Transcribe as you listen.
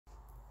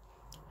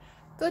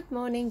Good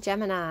morning,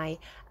 Gemini.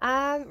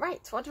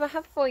 Right, what do I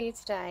have for you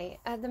today?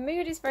 The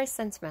mood is very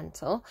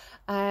sentimental.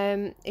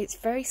 It's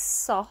very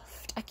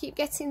soft. I keep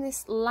getting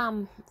this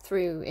lamb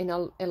through in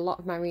a lot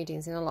of my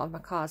readings, in a lot of my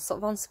cards, sort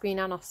of on screen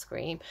and off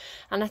screen.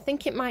 And I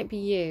think it might be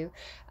you.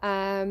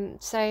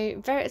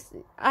 So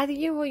either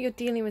you or you're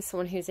dealing with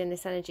someone who's in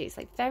this energy. It's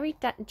like very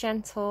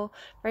gentle,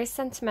 very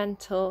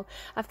sentimental.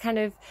 I've kind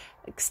of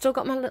still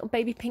got my little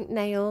baby pink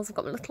nails. I've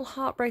got my little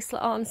heart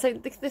bracelet on. So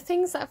the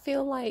things that I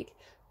feel like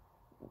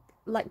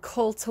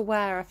called to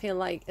wear, I feel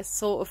like is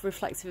sort of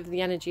reflective of the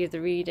energy of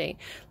the reading.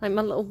 Like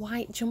my little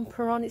white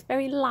jumper on, it's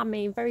very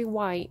lammy, very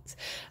white,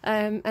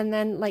 and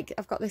then like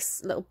I've got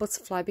this little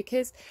butterfly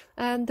because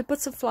the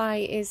butterfly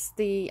is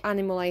the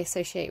animal I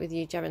associate with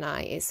you,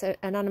 Gemini. It's an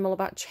animal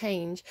about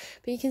change,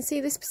 but you can see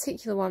this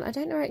particular one, I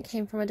don't know where it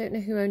came from, I don't know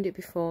who owned it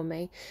before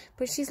me,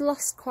 but she's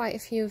lost quite a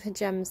few of her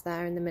gems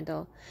there in the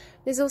middle.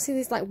 There's also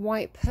these like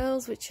white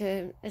pearls which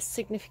are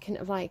significant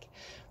of like,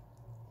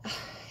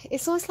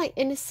 it's almost like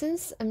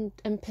innocence and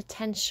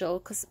potential,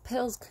 because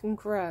pearls can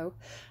grow,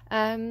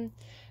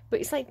 but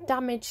it's like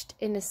damaged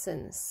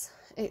innocence.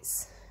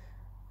 It's,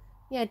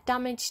 yeah,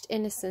 damaged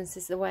innocence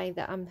is the way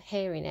that I'm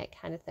hearing it,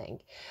 kind of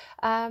thing.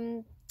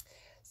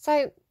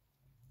 So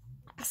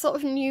I sort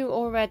of knew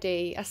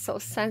already, I sort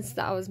of sensed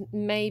that I was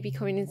maybe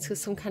coming into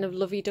some kind of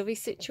lovey-dovey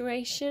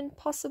situation,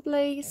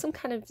 possibly some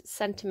kind of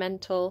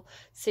sentimental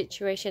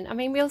situation. I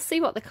mean, we'll see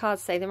what the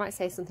cards say. They might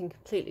say something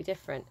completely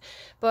different.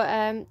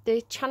 But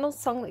the channel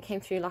song that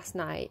came through last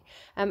night,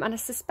 and I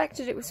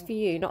suspected it was for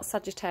you, not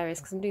Sagittarius,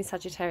 because I'm doing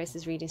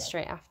Sagittarius's reading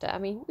straight after. I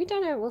mean, we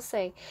don't know, we'll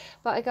see.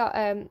 But I got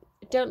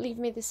Don't Leave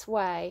Me This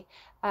Way,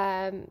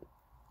 and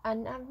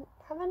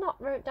have I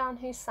not wrote down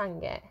who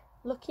sang it?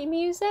 Lucky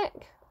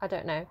Music? I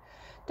don't know.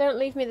 Don't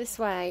Leave Me This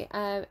Way,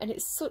 and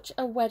it's such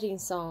a wedding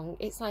song.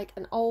 It's like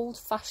an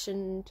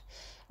old-fashioned,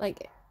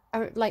 like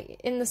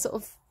in the sort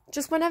of,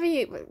 just whenever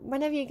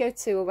you go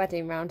to a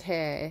wedding round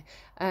here,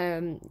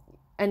 and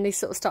they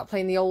sort of start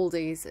playing the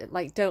oldies,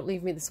 like Don't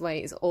Leave Me This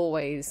Way is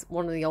always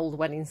one of the old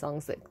wedding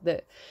songs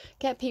that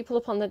get people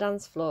up on the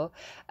dance floor.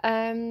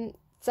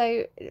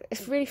 So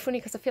it's really funny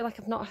because I feel like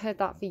I've not heard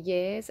that for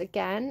years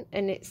again,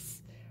 and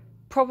it's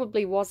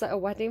probably was at a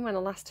wedding when I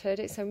last heard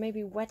it, so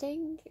maybe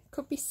wedding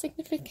could be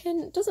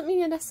significant. Doesn't mean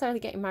you're necessarily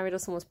getting married or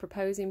someone's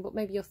proposing, but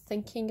maybe you're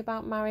thinking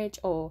about marriage,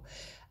 or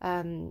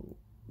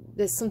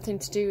there's something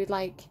to do with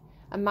like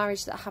a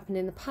marriage that happened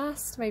in the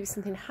past, maybe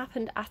something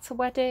happened at a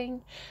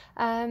wedding.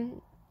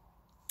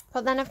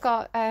 But then I've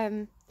got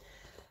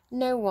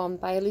No One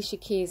by Alicia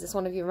Keys as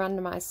one of your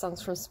randomised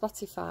songs from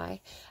Spotify.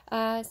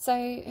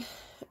 So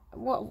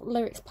what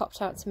lyrics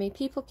popped out to me: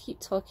 people keep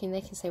talking, they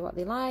can say what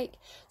they like.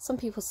 Some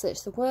people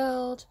search the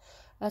world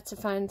to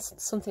find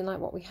something like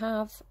what we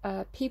have.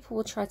 People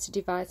will try to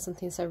divide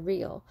something so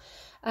real.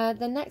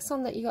 The next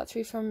song that you got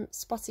through from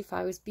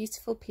Spotify was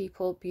Beautiful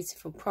People,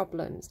 Beautiful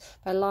Problems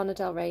by Lana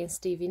and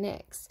Stevie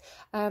Nicks.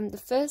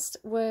 The first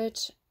word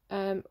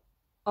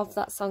of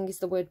that song is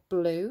the word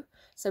blue.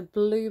 So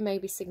blue may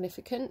be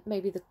significant,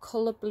 maybe the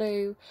colour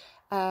blue.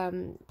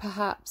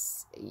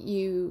 Perhaps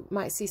you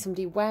might see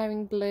somebody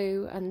wearing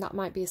blue and that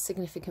might be a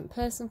significant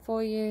person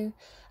for you.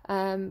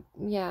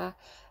 Yeah,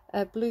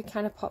 blue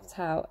kind of popped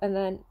out. And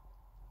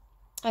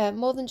then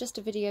more than just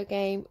a video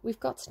game, we've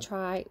got to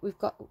try, we've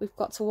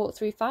got to walk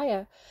through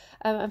fire.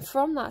 And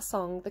from that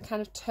song, the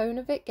kind of tone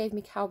of it gave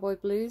me Cowboy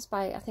Blues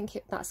by, I think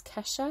that's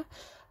Kesha.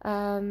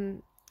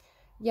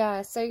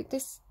 Yeah, so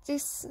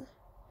this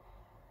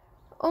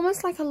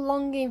almost like a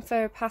longing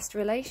for a past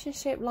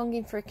relationship,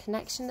 longing for a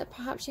connection that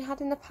perhaps you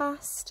had in the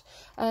past.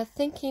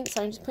 Thinking,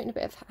 sorry, I'm just putting a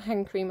bit of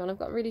hand cream on. I've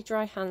got really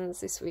dry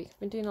hands this week. I've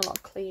been doing a lot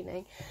of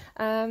cleaning.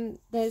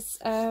 There's,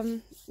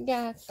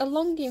 yeah, a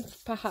longing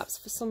perhaps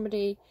for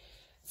somebody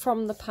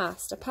from the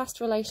past, a past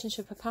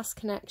relationship, a past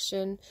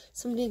connection,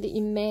 somebody that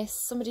you miss,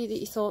 somebody that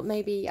you thought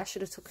maybe I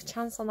should have took a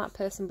chance on that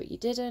person but you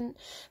didn't.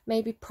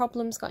 Maybe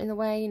problems got in the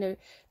way, you know,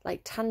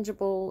 like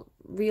tangible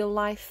real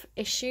life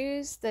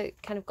issues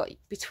that kind of got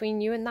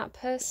between you and that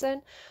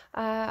person.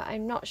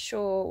 I'm not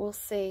sure, we'll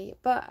see,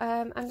 but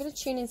I'm going to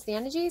tune into the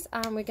energies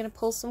and we're going to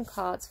pull some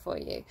cards for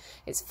you.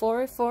 It's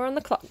 4:04 on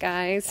the clock,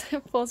 guys.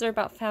 Fours are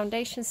about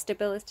foundation,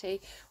 stability,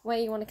 where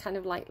you want to kind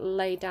of like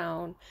lay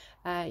down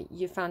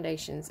your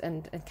foundations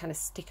and kind of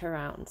stick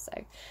around. So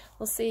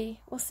we'll see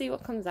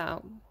what comes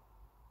out.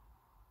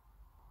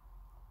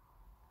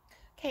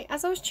 Okay,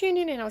 as I was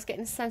tuning in, I was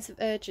getting a sense of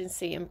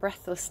urgency and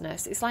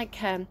breathlessness. It's like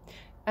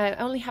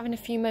only having a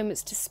few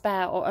moments to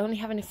spare, or only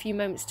having a few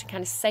moments to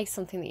kind of say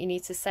something that you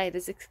need to say.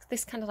 There's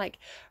this kind of like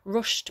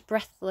rushed,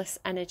 breathless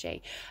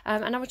energy.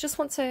 And I would just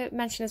want to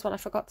mention as well, I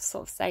forgot to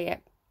sort of say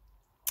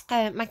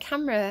it. My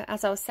camera,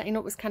 as I was setting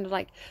up, was kind of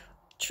like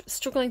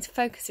struggling to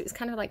focus. It was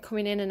kind of like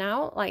coming in and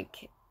out,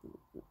 like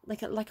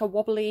a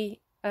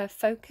wobbly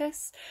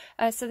focus.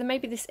 So there may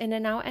be this in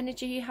and out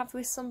energy you have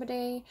with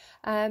somebody,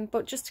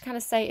 but just to kind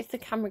of say, if the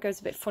camera goes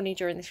a bit funny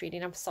during this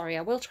reading, I'm sorry.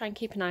 I will try and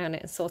keep an eye on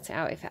it and sort it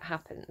out if it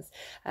happens,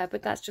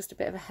 but that's just a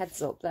bit of a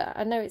heads up that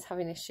I know it's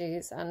having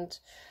issues and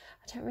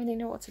I don't really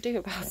know what to do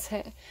about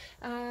it.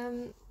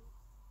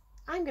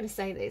 I'm going to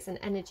say that it's an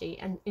energy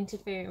and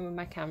interfering with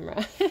my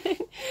camera.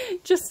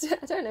 Just,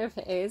 I don't know if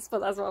it is, but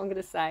that's what I'm going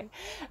to say.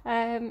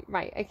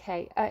 Right,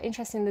 okay.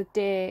 Interesting, the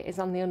deer is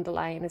on the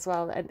underline as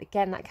well. And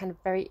again, that kind of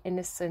very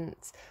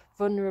innocent,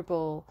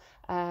 vulnerable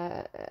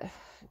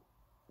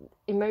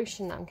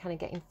emotion that I'm kind of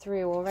getting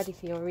through already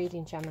for your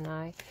reading,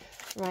 Gemini.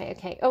 Right,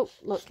 okay. Oh,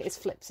 look, it's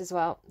flips as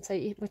well. So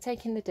we're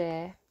taking the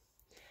deer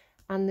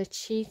and the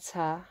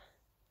cheetah.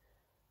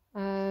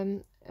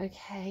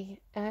 Okay,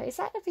 is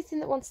that everything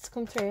that wants to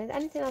come through?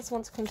 Anything else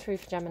wants to come through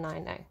for Gemini?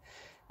 No.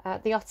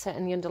 The otter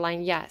and the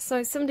underline, yeah.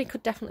 So somebody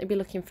could definitely be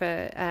looking for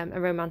a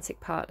romantic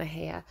partner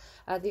here.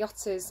 The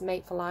otters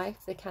mate for life.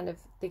 They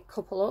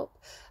couple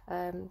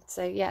up.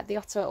 So yeah, the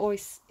otter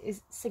always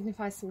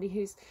signifies somebody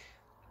who's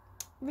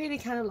really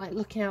kind of like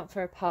looking out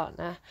for a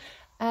partner.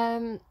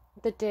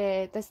 The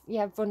deer,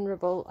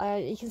 vulnerable.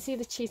 You can see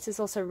the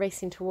cheetah's also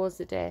racing towards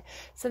the deer.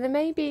 So there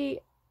may be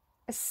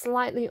a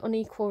slightly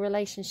unequal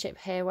relationship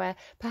here where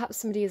perhaps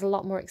somebody is a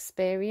lot more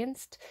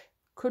experienced.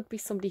 Could be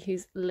somebody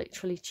who's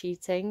literally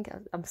cheating.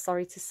 I'm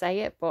sorry to say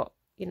it, but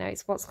you know,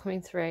 it's what's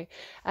coming through.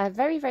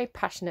 Very, very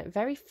passionate,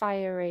 very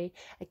fiery.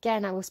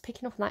 Again, I was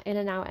picking up on that in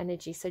and out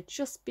energy, so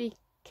just be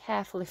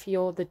careful if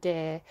you're the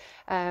deer.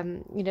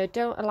 You know,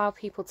 don't allow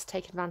people to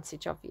take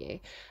advantage of you.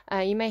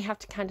 You may have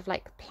to kind of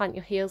like plant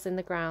your heels in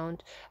the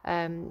ground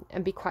and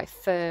be quite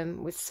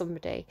firm with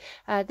somebody.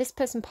 This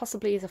person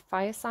possibly is a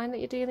fire sign that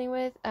you're dealing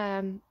with,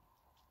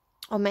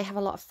 or may have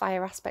a lot of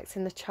fire aspects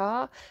in the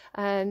chart.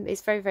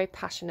 It's very, very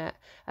passionate,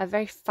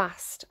 very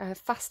fast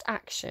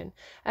action.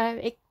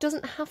 It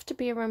doesn't have to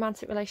be a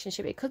romantic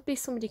relationship. It could be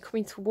somebody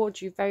coming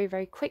towards you very,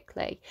 very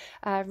quickly,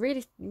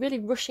 really, really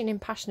rushing in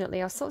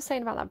passionately. I was sort of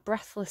saying about that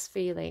breathless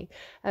feeling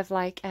of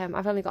like,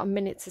 I've only got a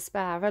minute to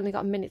spare. I've only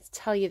got a minute to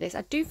tell you this.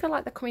 I do feel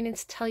like they're coming in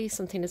to tell you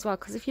something as well,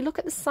 because if you look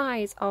at the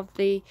size of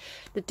the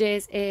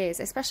deer's ears,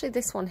 especially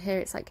this one here,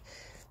 it's like,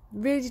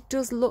 really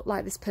does look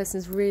like this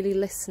person's really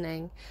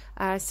listening.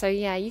 So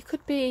yeah, you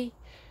could be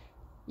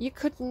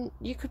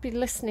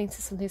listening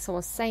to something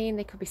someone's saying.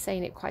 They could be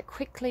saying it quite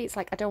quickly. It's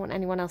like, I don't want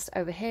anyone else to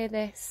overhear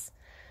this.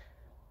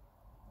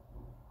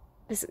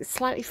 There's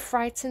slightly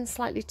frightened,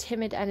 slightly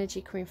timid energy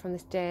coming from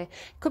this deer.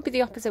 It could be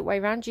the opposite way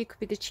around. You could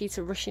be the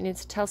cheetah rushing in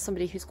to tell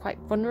somebody who's quite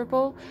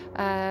vulnerable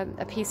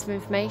a piece of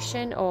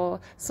information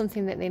or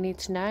something that they need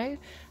to know.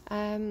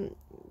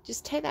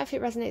 Just take that if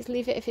it resonates,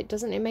 leave it if it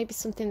doesn't. It may be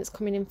something that's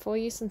coming in for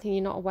you, something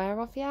you're not aware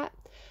of yet.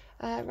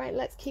 Right,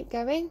 let's keep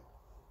going.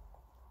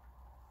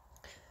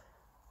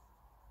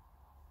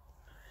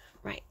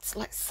 Right,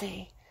 let's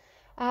see.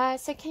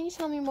 So can you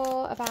tell me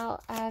more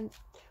about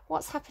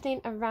what's happening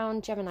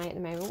around Gemini at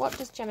the moment? What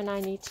does Gemini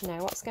need to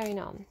know? What's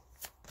going on?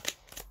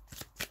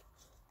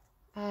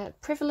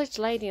 Privileged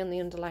lady on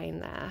the underlying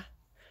there.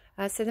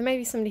 So there may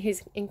be somebody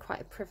who's in quite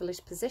a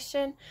privileged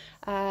position.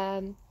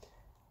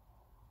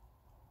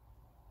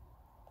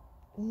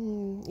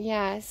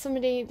 Yeah,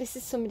 this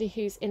is somebody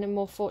who's in a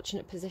more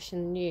fortunate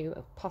position than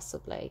you,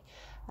 possibly.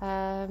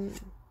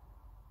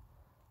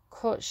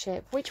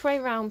 Courtship. Which way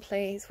round,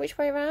 please? Which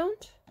way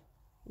round?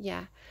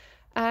 Yeah.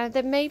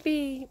 This may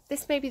be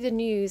the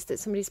news that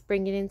somebody's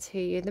bringing into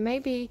you. There may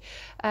be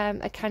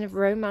a kind of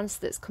romance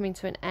that's coming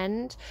to an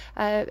end.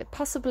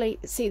 Possibly,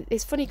 see,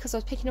 it's funny because I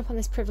was picking up on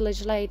this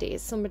privileged lady.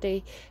 It's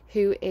somebody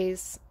who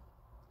is...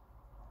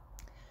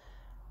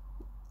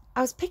 I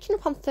was picking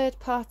up on third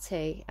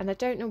party, and I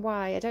don't know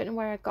why. I don't know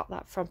where I got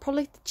that from.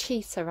 Probably the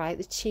cheetah, right?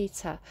 The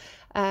cheetah.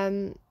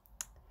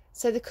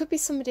 So there could be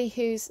somebody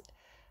who's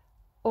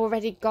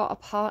already got a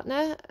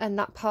partner, and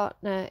that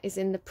partner is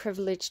in the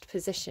privileged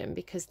position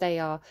because they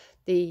are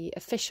the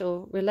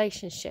official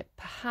relationship,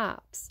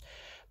 perhaps.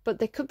 But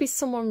there could be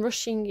someone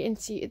rushing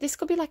into you. This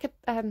could be like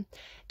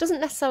doesn't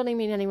necessarily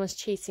mean anyone's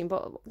cheating,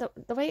 but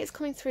the way it's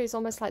coming through is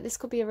almost like this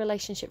could be a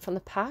relationship from the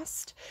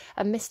past,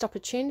 a missed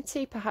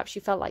opportunity. Perhaps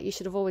you felt like you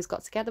should have always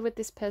got together with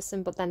this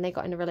person, but then they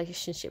got in a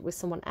relationship with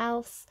someone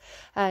else.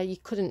 You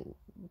couldn't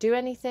do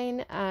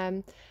anything,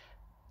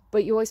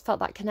 but you always felt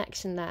that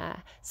connection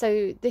there.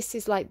 So this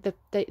is like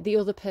the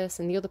other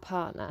person, the other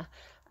partner.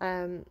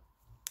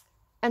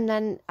 And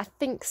then I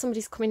think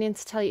somebody's coming in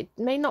to tell you, it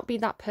may not be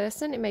that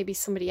person, it may be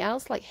somebody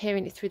else, like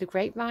hearing it through the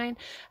grapevine,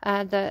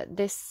 that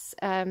this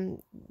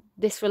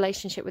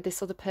relationship with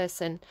this other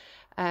person,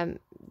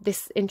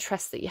 this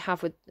interest that you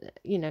have with,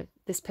 you know,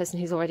 this person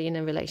who's already in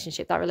a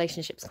relationship, that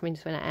relationship's coming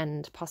to an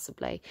end,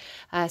 possibly.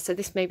 So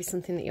this may be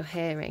something that you're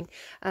hearing.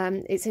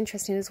 It's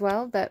interesting as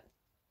well that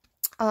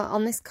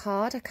on this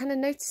card, I kind of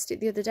noticed it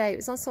the other day. It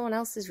was on someone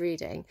else's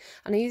reading,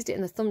 and I used it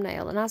in the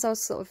thumbnail. And as I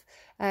was sort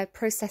of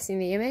processing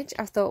the image,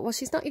 I thought, well,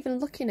 she's not even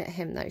looking at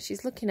him, though.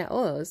 She's looking at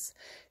us.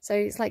 So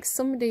it's like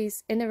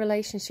somebody's in a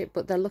relationship,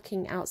 but they're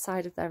looking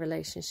outside of their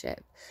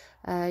relationship.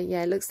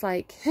 Yeah, it looks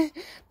like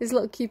this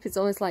little Cupid's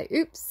almost like,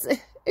 oops,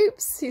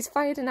 oops, he's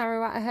fired an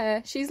arrow at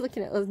her. She's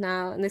looking at us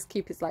now, and this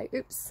Cupid's like,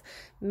 oops,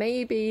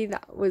 maybe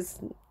that was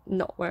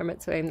not where I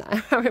meant to aim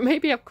that arrow.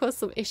 Maybe I've caused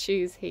some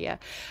issues here.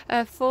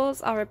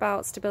 Fours are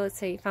about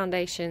stability,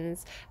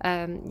 foundations,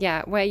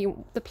 yeah, where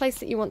the place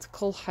that you want to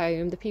call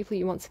home, the people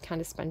you want to kind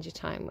of spend your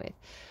time with.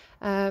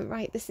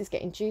 Right, this is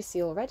getting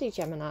juicy already,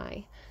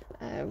 Gemini.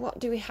 What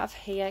do we have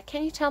here?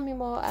 Can you tell me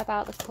more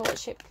about the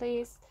courtship,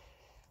 please?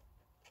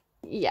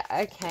 Yeah,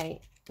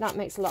 okay. That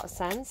makes a lot of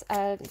sense.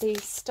 The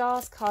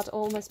stars card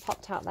almost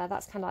popped out there.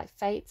 That's kind of like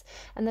fate.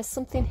 And there's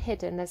something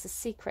hidden. There's a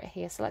secret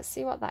here. So let's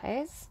see what that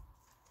is.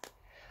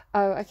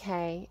 Oh,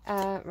 okay.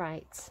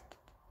 Right.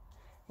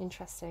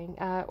 Interesting.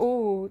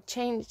 Oh,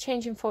 change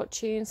in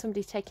fortune.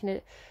 Somebody taking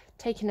a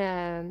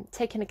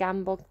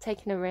gamble,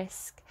 taking a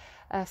risk.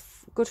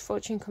 Good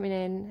fortune coming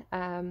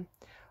in.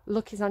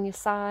 Luck is on your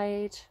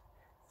side.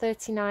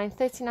 39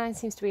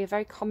 seems to be a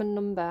very common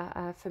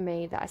number for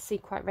me that I see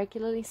quite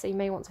regularly, so you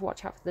may want to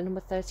watch out for the number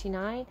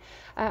 39.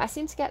 I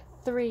seem to get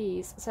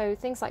threes, so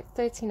things like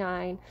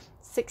 39,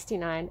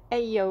 69,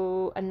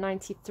 ayo, and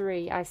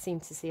 93 I seem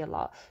to see a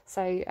lot,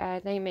 so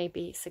they may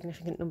be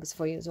significant numbers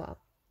for you as well.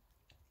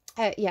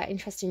 Yeah,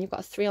 interesting. You've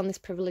got a 3 on this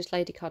privileged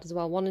lady card as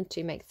well. 1 and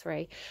 2 make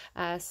 3.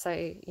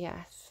 So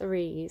yeah,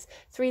 threes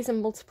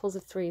and multiples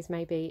of threes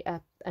may be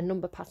a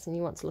number pattern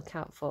you want to look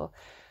out for.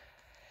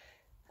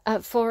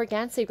 4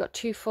 again, so you've got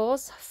 2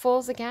 4s.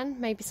 4s again,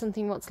 maybe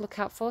something you want to look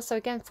out for. So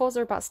again, 4s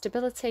are about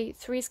stability.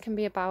 3s can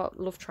be about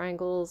love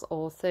triangles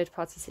or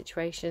third-party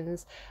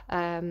situations.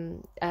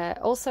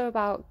 Also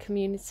about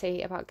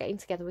community, about getting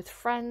together with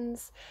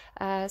friends.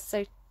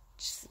 So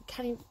just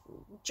kind of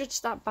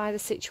judge that by the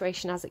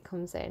situation as it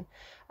comes in.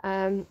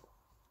 7s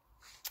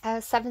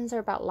are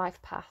about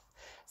life path.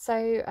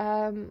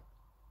 So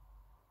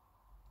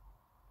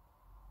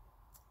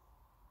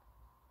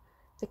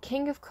the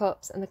King of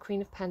Cups and the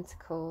Queen of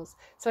Pentacles.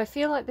 So I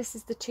feel like this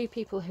is the 2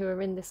 people who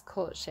are in this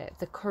courtship,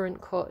 the current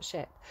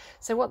courtship.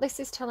 So what this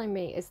is telling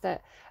me is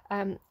that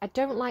I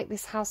don't like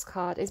this house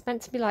card. It's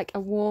meant to be like a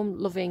warm,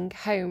 loving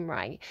home,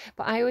 right?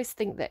 But I always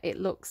think that it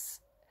looks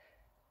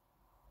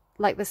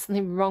like there's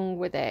something wrong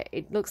with it.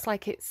 It looks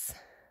like it's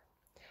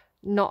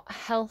not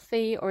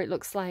healthy, or it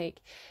looks like,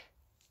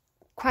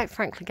 quite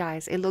frankly,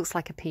 guys, it looks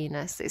like a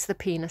penis. It's the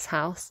penis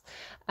house.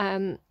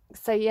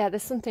 So yeah,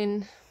 there's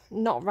something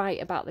not right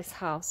about this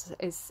house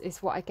is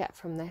what I get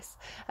from this.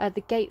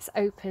 The gate's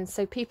open,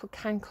 so people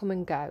can come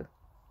and go.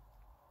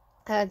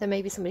 There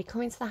may be somebody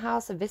coming to the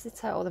house, a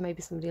visitor, or there may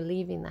be somebody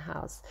leaving the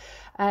house.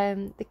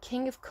 The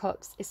King of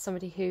Cups is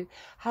somebody who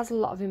has a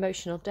lot of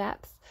emotional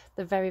depth.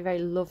 They're very, very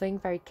loving,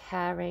 very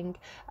caring.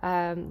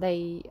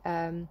 They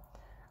are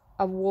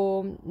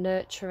warm,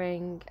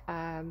 nurturing,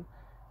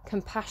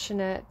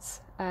 compassionate.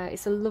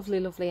 It's a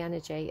lovely, lovely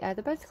energy. They're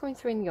both coming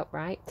through in the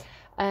upright.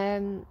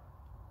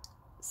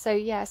 So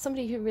yeah,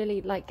 somebody who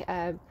really like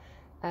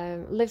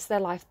lives their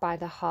life by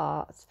the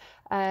heart.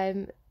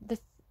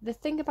 The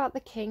thing about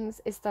the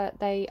Kings is that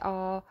they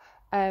are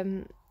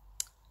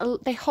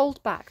they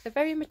hold back. They're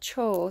very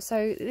mature.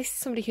 So this is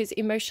somebody who's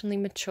emotionally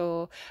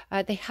mature.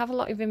 They have a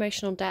lot of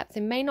emotional depth.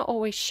 They may not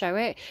always show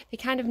it. They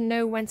kind of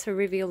know when to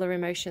reveal their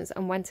emotions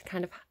and when to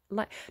kind of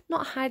like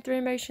not hide their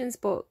emotions,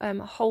 but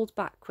hold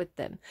back with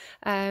them.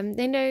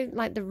 They know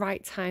like the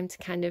right time to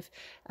kind of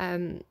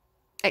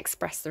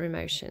express their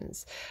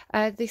emotions.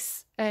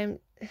 This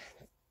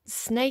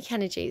snake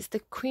energy is the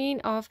Queen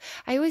of,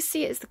 I always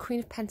see it as the Queen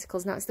of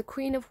Pentacles. Now it's the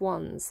Queen of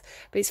Wands,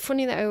 but it's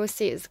funny that I always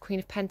see it as the Queen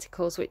of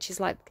Pentacles, which is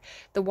like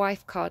the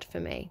wife card for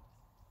me.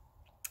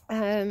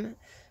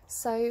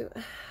 So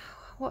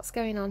what's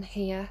going on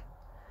here?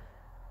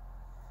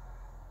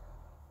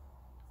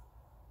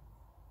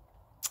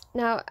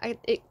 Now,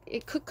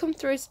 it could come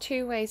through as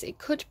 2 ways. It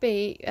could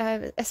be,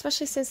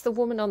 especially since the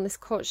woman on this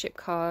courtship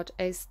card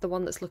is the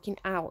one that's looking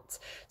out.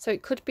 So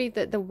it could be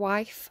that the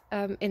wife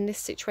in this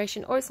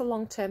situation, or it's a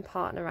long-term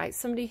partner, right?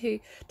 Somebody who,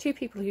 2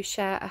 people who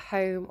share a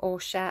home or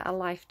share a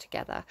life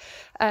together.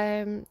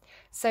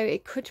 So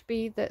it could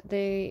be that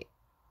the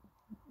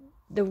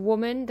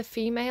woman, the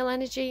female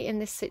energy in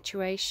this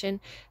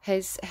situation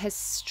has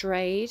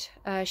strayed.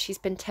 She's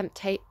been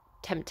tempted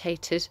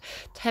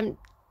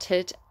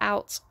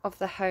out of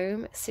the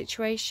home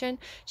situation.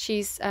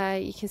 She's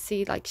you can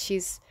see like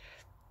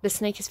the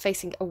snake is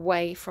facing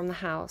away from the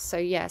house. So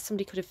yeah,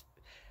 somebody could have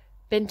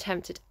been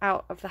tempted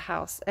out of the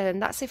house,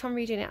 and that's if I'm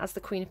reading it as the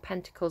Queen of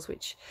Pentacles,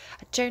 which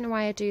I don't know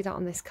why I do that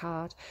on this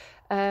card.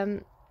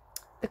 The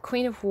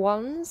Queen of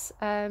Wands,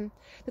 the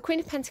Queen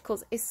of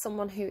Pentacles is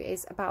someone who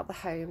is about the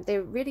home.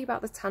 They're really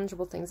about the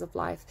tangible things of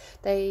life.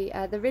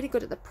 They're really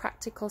good at the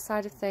practical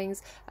side of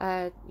things.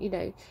 You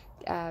know,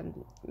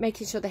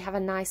 making sure they have a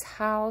nice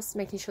house,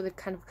 making sure they've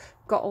kind of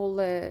got all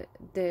the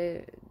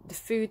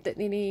food that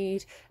they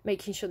need,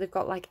 making sure they've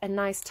got like a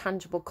nice,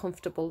 tangible,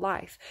 comfortable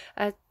life.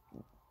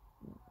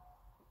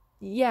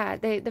 Yeah,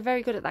 they're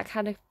very good at that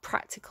kind of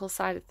practical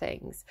side of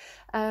things.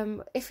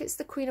 If it's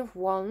the Queen of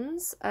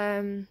Wands,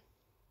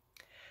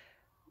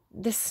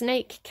 the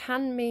snake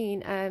can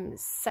mean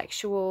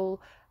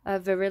sexual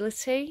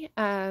virility,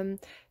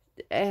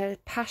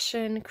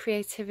 passion,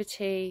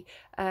 creativity,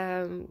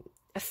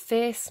 a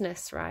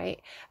fierceness, right?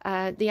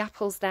 The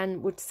apples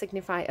then would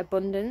signify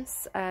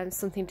abundance,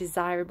 something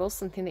desirable,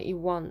 something that you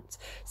want.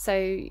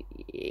 So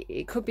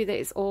it could be that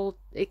it's all,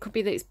 it could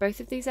be that it's both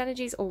of these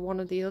energies or one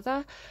or the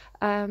other.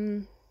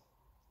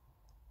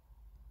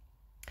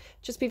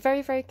 just be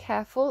very, very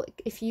careful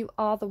if you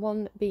are the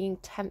one being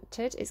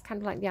tempted. It's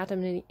kind of like the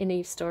Adam and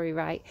Eve story,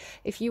 right?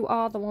 If you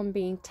are the one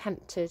being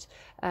tempted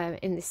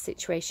in this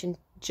situation,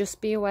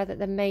 just be aware that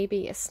there may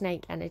be a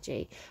snake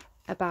energy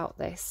about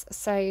this.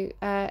 So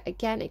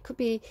again, it could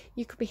be,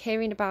 you could be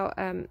hearing about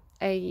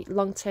a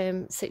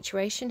long-term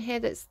situation here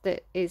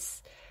that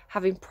is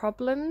having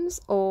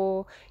problems,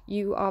 or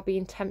you are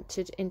being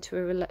tempted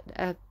into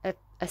a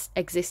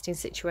existing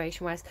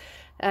situation, whereas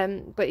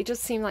but it does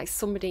seem like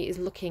somebody is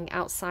looking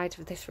outside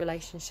of this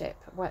relationship,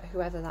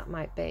 whoever that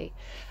might be.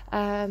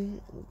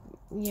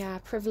 Yeah,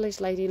 privileged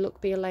lady,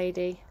 look be a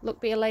lady, look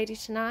be a lady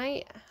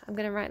tonight. I'm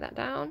going to write that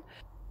down.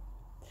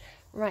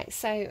 Right,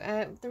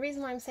 so the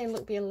reason why I'm saying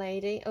look be a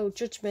lady, oh,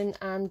 judgment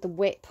and the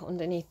whip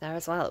underneath there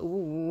as well.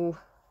 Ooh.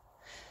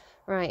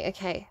 Right,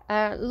 okay.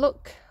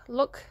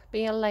 Look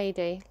be a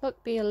lady,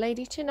 look be a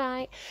lady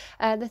tonight.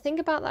 The thing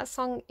about that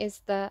song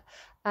is that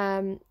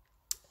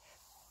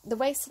the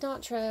way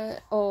Sinatra,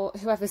 or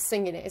whoever's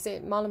singing it, is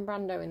it Marlon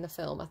Brando in the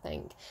film, I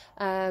think,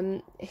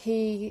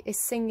 he is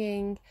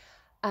singing,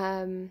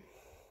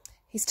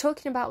 he's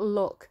talking about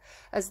look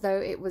as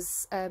though it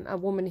was a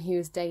woman he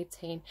was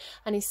dating,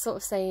 and he's sort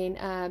of saying,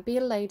 be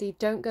a lady,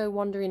 don't go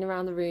wandering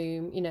around the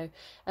room, you know,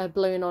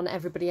 blowing on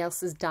everybody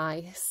else's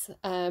dice.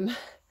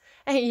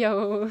 Hey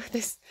yo,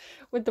 this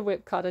with the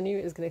whip card, I knew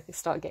it was going to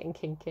start getting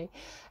kinky.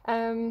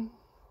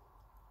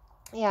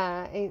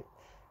 Yeah,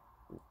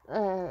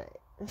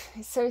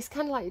 so it's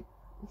kind of like,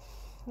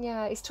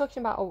 yeah, he's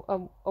talking about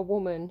a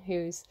woman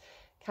who's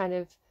kind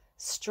of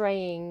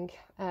straying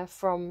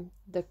from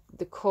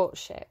the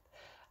courtship.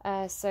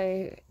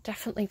 So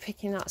definitely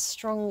picking that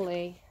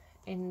strongly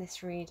in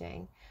this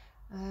reading.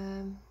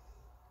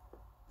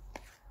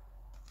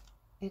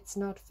 It's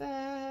not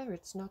fair,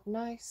 it's not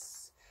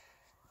nice.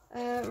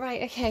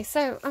 Right, okay,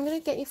 so I'm going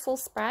to get you full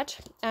spread.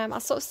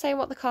 I'll sort of say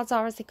what the cards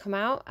are as they come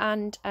out,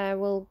 and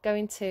we'll go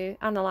into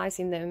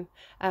analysing them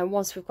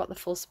once we've got the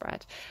full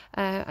spread.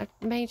 I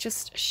may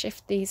just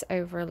shift these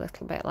over a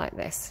little bit like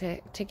this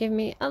to give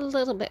me a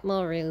little bit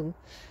more room.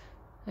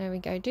 There we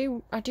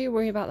go. I do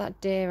worry about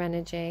that deer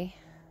energy.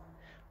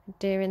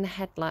 Deer in the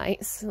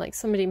headlights. Like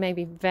somebody may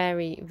be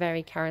very,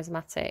 very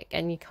charismatic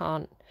and you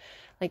can't,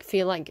 like,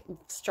 feel like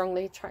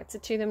strongly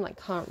attracted to them,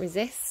 like can't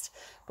resist.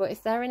 But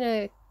if they're in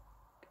a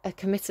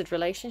committed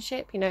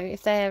relationship, you know,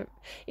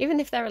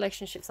 even if their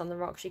relationship's on the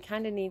rocks, you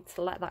kind of need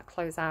to let that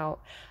close out.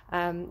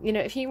 You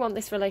know, if you want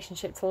this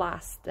relationship to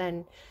last,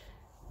 then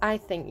I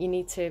think you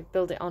need to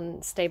build it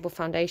on stable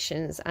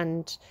foundations.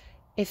 And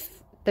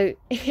if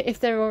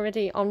they're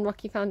already on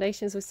rocky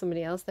foundations with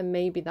somebody else, then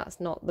maybe that's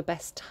not the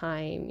best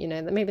time, you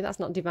know, maybe that's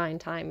not divine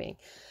timing.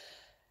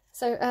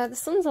 So the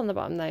sun's on the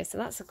bottom though, so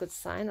that's a good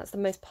sign. That's the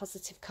most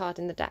positive card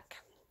in the deck.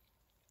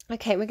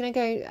 Okay, we're going to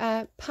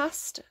go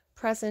past,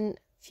 present,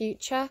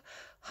 future,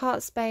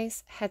 heart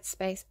space, head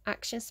space,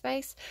 action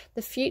space.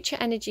 The future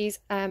energies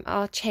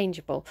are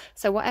changeable,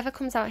 so whatever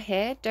comes out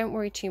here, don't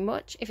worry too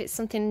much. If it's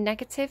something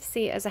negative,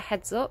 see it as a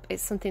heads up.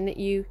 It's something that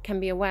you can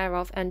be aware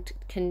of and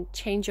can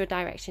change your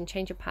direction,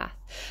 change your path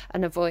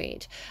and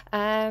avoid.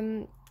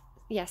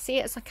 Yeah, see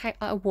it as like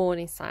a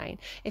warning sign.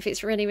 If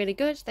it's really, really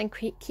good, then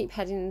keep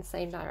heading in the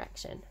same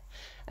direction.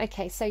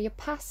 Okay, so your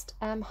past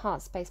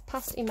heart space,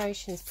 past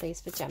emotions,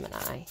 please, for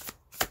Gemini.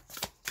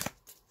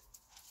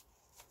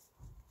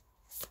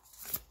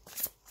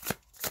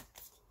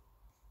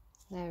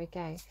 There we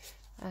go.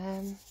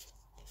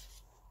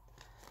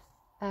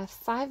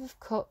 5 of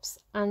Cups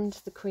and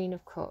the Queen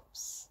of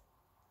Cups.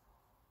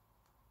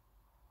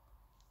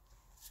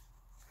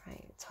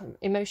 Right,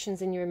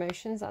 emotions in your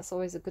emotions. That's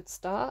always a good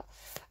start.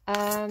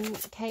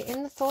 Okay,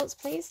 in the thoughts,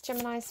 please.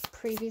 Gemini's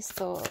previous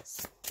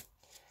thoughts.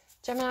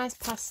 Gemini's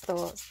past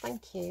thoughts.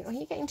 Thank you. Oh,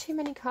 you're getting too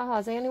many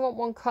cards. I only want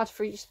 1 card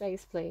for each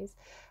space, please.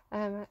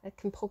 I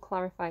can pull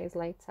clarifiers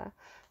later.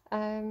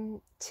 2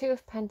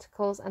 of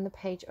Pentacles and the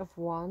Page of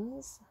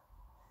Wands.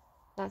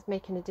 That's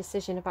making a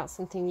decision about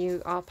something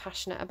you are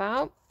passionate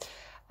about.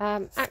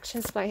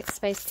 Action space,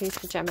 please,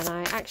 for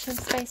Gemini. Action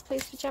space,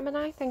 please, for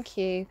Gemini. Thank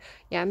you.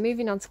 Yeah,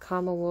 moving on to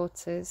calmer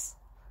waters.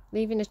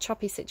 Leaving a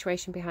choppy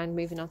situation behind,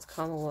 moving on to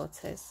calmer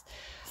waters.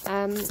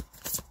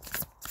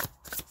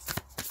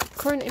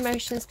 Current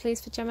emotions,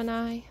 please, for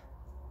Gemini.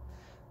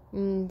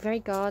 Very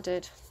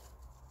guarded.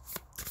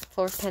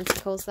 4 of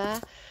Pentacles there.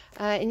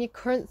 In your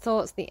current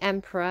thoughts, the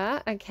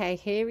Emperor. Okay,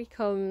 here he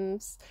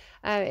comes.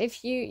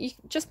 If you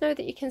just know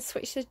that you can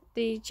switch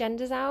the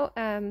genders out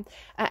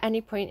at any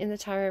point in the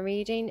tarot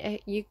reading.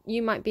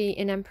 You might be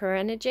in Emperor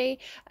energy,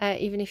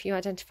 even if you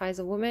identify as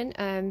a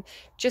woman.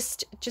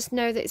 Just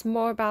know that it's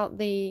more about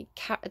the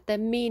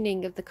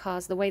meaning of the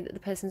cards, the way that the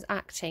person's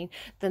acting,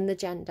 than the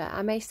gender.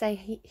 I may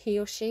say he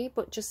or she,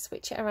 but just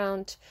switch it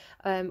around,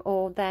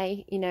 or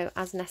they, you know,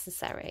 as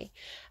necessary.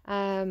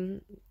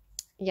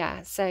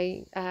 Yeah,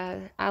 so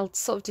I'll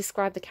sort of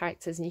describe the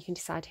characters and you can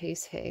decide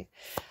who's who.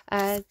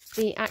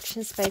 The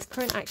action space,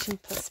 current action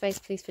space,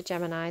 please, for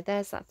Gemini.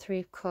 There's that 3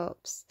 of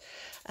Cups.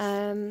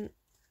 I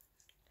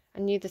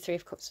knew the 3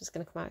 of Cups was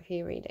going to come out of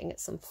your reading at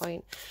some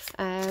point.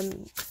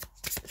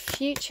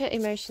 Future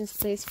emotions,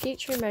 please.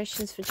 Future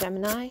emotions for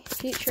Gemini.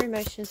 Future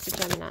emotions for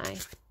Gemini.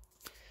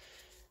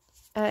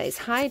 It's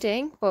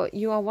hiding, but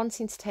you are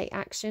wanting to take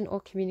action or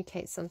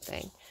communicate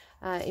something.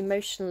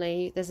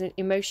 Emotionally, there's an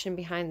emotion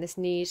behind this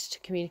need to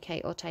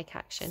communicate or take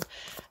action.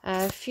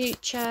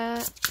 Future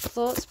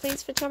thoughts,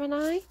 please, for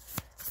Gemini.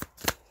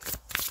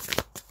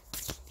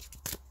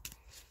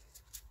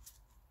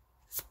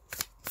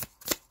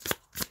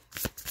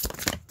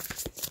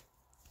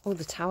 Oh,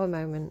 the Tower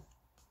moment.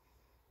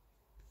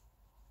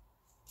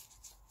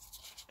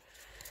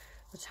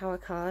 The Tower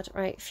card.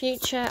 Right,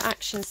 future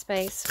action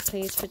space,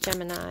 please, for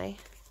Gemini.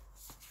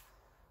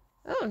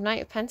 Oh,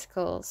 Knight of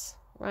Pentacles.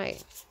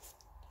 Right.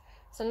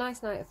 It's a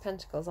nice Knight of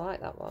Pentacles. I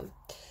like that one.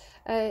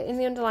 In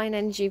the underlying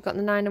energy, you've got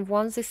the Nine of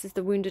Wands. This is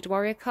the Wounded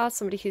Warrior card.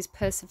 Somebody who's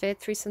persevered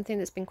through something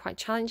that's been quite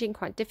challenging,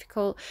 quite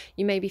difficult.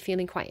 You may be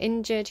feeling quite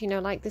injured, you know,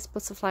 like this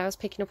butterfly. I was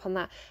picking up on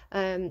that,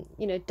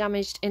 you know,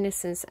 damaged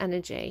innocence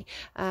energy.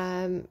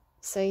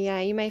 So, yeah,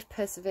 you may have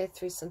persevered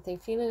through something,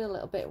 feeling a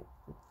little bit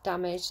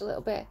damaged, a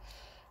little bit,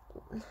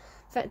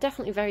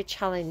 definitely very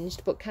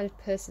challenged, but kind of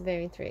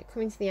persevering through it,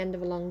 coming to the end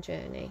of a long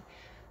journey.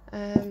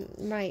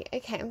 Right,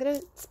 okay, I'm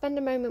going to spend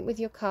a moment with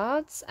your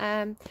cards,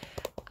 yeah,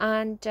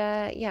 and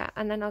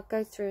then I'll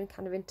go through and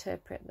kind of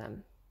interpret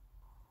them.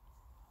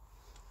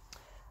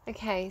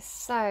 Okay,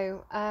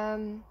 so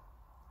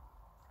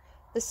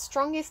the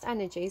strongest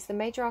energies, the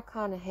major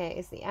arcana here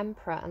is the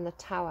Emperor and the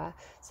Tower.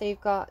 So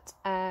you've got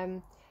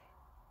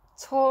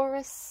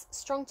Taurus,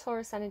 strong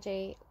Taurus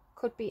energy,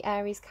 could be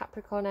Aries,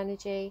 Capricorn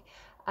energy,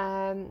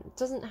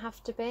 doesn't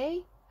have to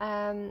be.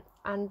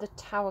 And the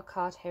Tower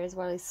card here as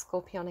well is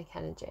Scorpionic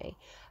energy.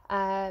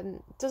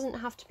 Doesn't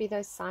have to be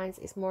those signs,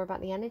 it's more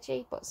about the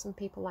energy, but some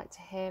people like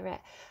to hear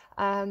it.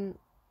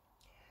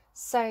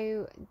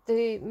 So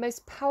the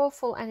most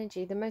powerful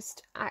energy, the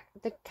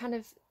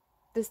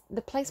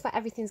place where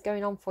everything's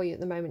going on for you at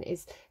the moment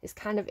is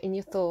kind of in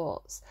your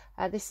thoughts.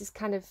 This is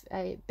kind of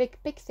a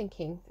big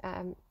thinking,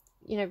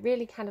 you know,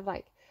 really kind of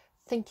like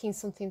thinking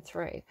something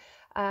through.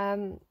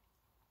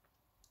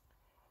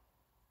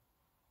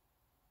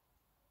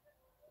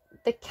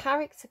 The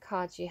character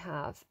cards you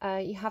have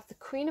the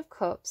Queen of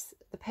Cups,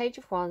 the Page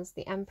of Wands,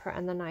 the Emperor,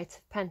 and the Knight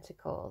of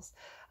Pentacles.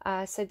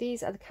 So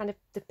these are the kind of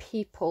the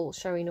people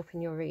showing up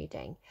in your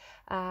reading.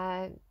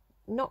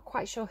 Not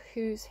quite sure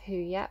who's who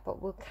yet,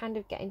 but we'll kind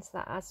of get into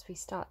that as we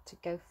start to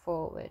go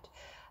forward.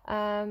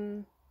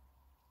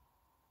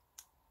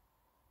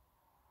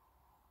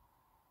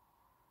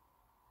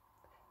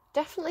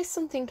 Definitely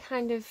something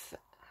kind of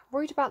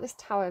worried about this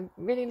Tower. I'm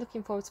really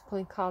looking forward to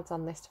pulling cards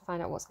on this to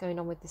find out what's going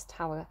on with this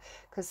Tower,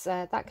 because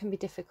that can be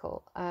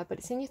difficult, but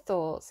it's in your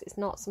thoughts, it's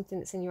not something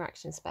that's in your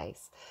action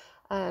space.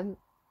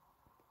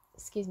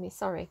 Excuse me,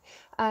 sorry.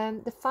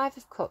 The Five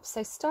of Cups.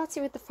 So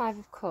starting with the Five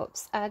of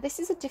Cups, this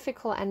is a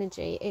difficult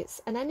energy.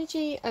 It's an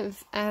energy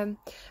of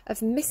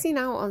missing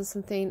out on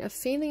something, of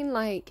feeling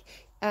like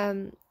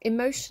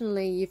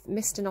emotionally you've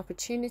missed an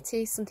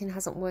opportunity, something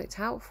hasn't worked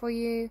out for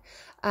you.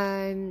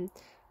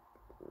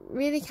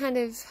 Really kind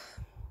of,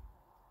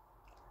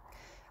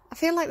 I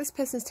feel like this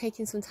person's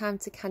taking some time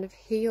to kind of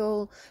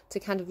heal, to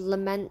kind of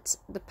lament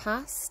the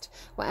past,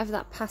 whatever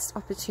that past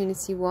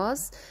opportunity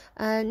was.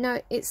 Now,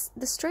 it's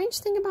the strange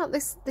thing about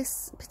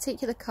this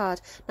particular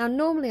card. Now,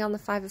 normally on the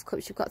Five of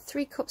Cups, you've got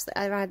three cups that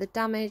are either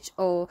damaged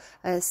or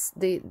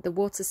the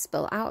water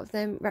spill out of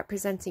them,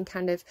 representing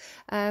kind of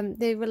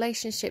the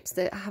relationships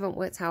that haven't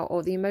worked out,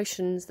 or the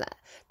emotions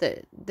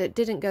that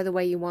didn't go the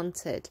way you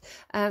wanted.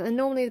 And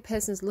normally the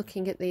person's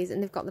looking at these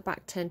and they've got the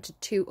back turned to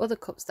two other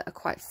cups that are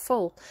quite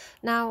full.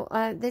 Now,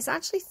 there's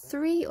actually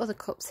three other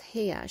cups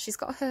here. She's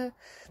got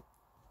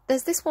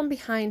there's this one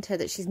behind her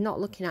that she's not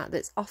looking at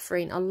that's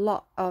offering a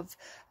lot of,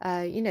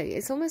 you know,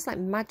 it's almost like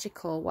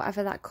magical,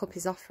 whatever that cup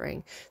is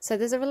offering. So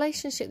there's a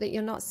relationship that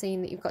you're not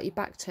seeing that you've got your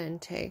back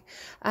turned to.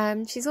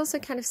 She's also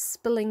kind of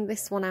spilling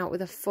this one out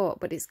with her foot,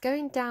 but it's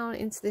going down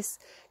into this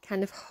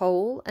kind of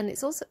hole, and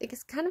it's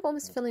kind of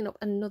almost filling up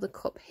another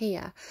cup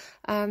here.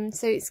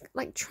 So it's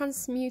like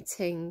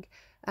transmuting.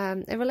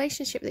 A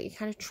relationship that you're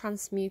kind of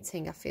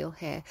transmuting, I feel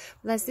here.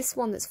 There's this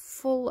one that's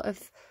full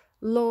of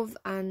love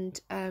and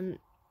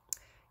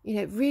you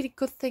know, really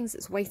good things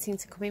that's waiting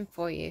to come in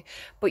for you,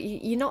 but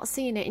you're not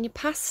seeing it in your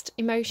past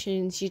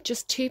emotions. You're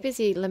just too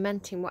busy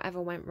lamenting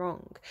whatever went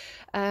wrong.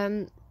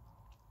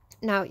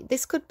 Now,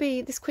 this could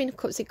be this Queen of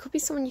Cups. It could be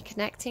someone you're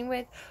connecting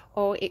with,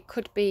 or it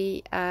could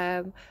be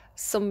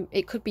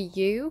it could be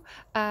you.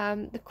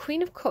 The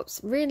Queen of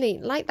Cups, really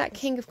like that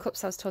King of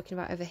Cups I was talking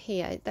about over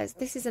here.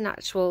 This is an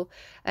actual,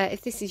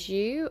 if this is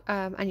you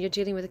and you're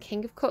dealing with a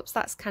King of Cups,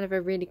 that's kind of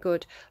a really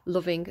good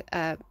loving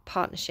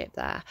partnership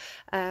there.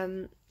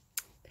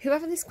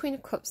 Whoever this Queen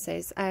of Cups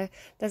is,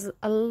 there's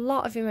a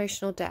lot of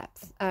emotional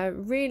depth,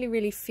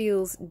 really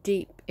feels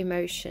deep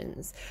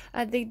emotions.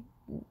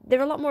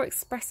 They're a lot more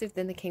expressive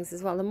than the Kings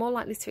as well. They're more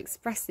likely to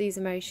express these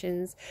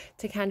emotions,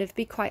 to kind of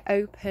be quite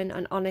open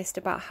and honest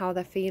about how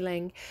they're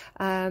feeling.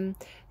 And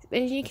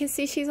you can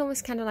see she's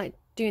almost kind of like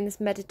doing this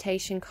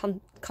meditation,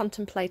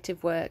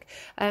 contemplative work.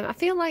 I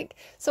feel like,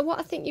 so what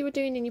I think you were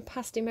doing in your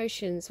past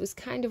emotions was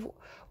kind of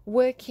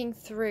working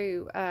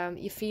through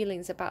your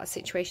feelings about a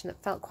situation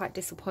that felt quite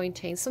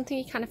disappointing, something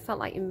you kind of felt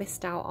like you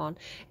missed out on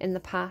in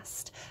the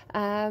past.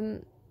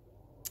 And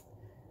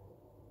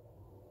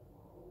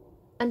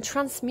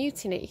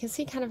transmuting it, you can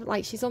see kind of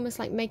like she's almost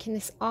like making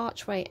this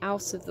archway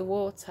out of the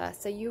water.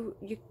 So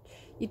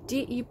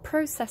you're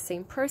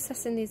processing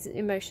these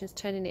emotions,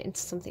 turning it into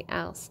something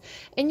else.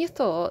 In your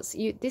thoughts,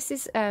 this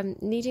is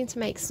needing to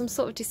make some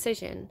sort of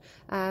decision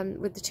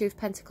with the Two of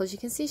Pentacles. You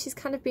can see she's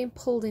kind of being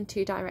pulled in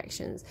two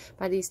directions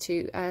by these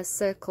two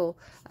circle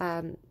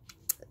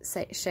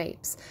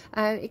shapes.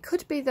 It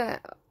could be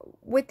that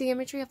with the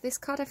imagery of this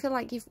card, I feel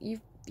like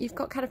you've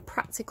got kind of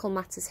practical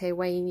matters here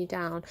weighing you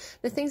down.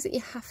 The things that you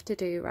have to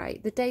do,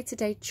 right? The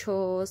day-to-day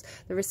chores,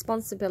 the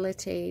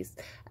responsibilities,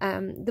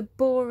 the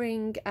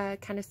boring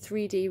kind of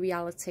 3D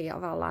reality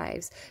of our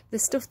lives, the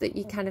stuff that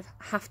you kind of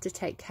have to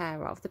take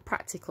care of, the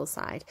practical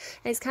side.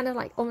 And it's kind of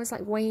like almost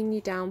like weighing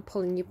you down,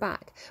 pulling you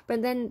back.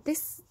 But then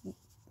this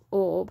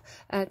orb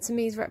to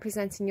me is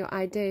representing your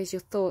ideas, your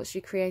thoughts,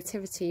 your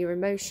creativity, your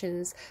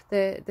emotions,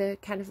 the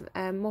kind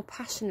of more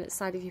passionate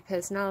side of your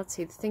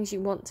personality, the things you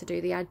want to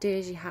do, the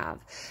ideas you have,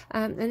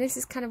 and this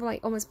is kind of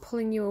like almost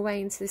pulling you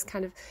away into this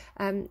kind of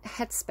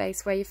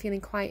headspace where you're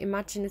feeling quite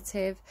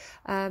imaginative,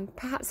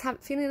 perhaps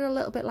feeling a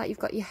little bit like you've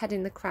got your head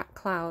in the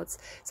clouds.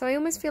 So I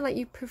almost feel like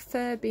you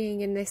prefer being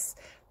in this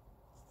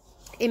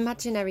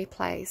imaginary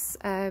place,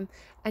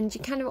 and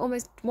you kind of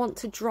almost want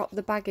to drop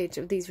the baggage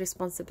of these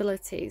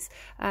responsibilities.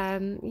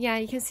 Yeah,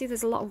 you can see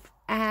there's a lot of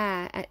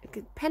air.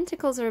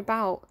 Pentacles are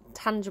about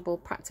tangible,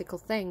 practical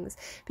things,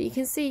 but you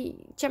can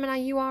see, Gemini,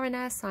 you are an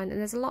air sign, and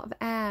there's a lot of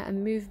air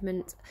and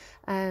movement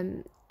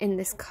in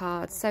this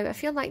card. So I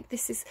feel like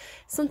this is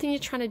something you're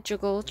trying to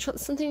juggle,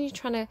 something you're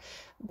trying to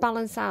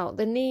balance out,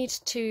 the need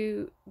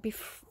to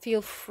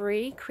feel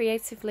free,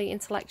 creatively,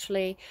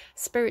 intellectually,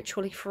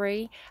 spiritually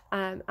free,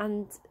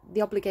 and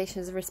the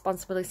obligations and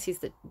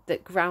responsibilities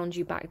that ground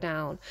you back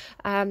down.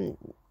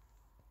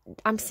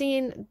 I'm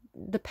seeing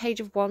the Page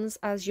of Wands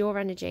as your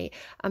energy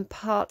and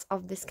part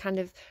of this kind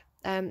of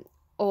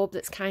orb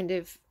that's kind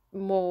of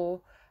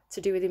more to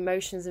do with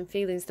emotions and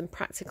feelings than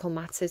practical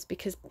matters,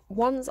 because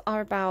wands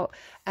are about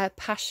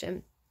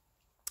passion,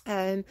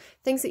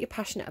 things that you're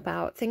passionate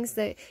about, things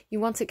that you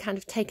want to kind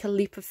of take a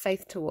leap of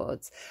faith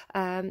towards.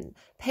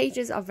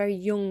 Pages are very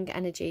young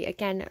energy,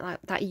 again, like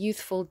that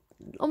youthful,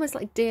 almost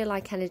like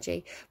deer-like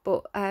energy,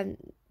 but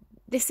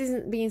this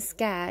isn't being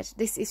scared.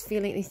 This is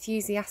feeling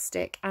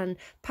enthusiastic and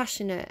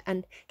passionate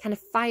and kind of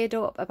fired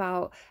up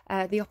about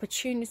the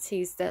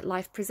opportunities that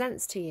life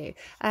presents to you.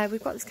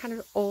 We've got this kind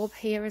of orb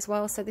here as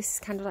well. So this is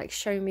kind of like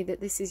showing me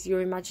that this is your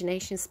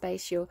imagination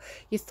space, your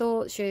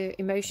thoughts, your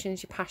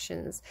emotions, your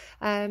passions.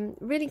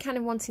 Really kind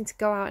of wanting to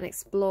go out and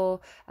explore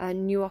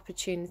new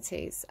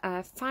opportunities.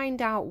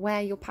 Find out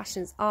where your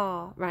passions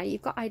are, right?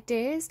 You've got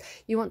ideas.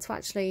 You want to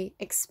actually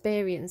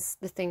experience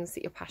the things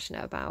that you're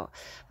passionate about.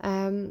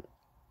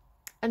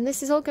 And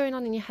this is all going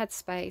on in your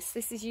headspace.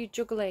 This is you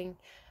juggling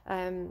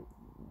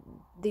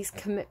these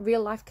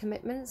real-life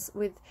commitments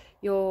with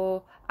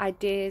your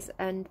ideas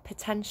and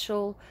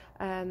potential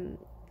and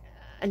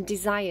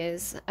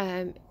desires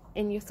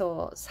in your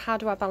thoughts. How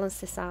do I balance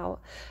this out?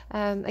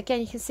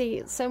 Again, you can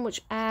see so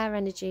much air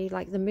energy,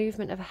 like the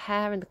movement of her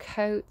hair and the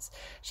coat.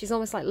 She's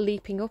almost like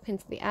leaping up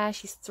into the air.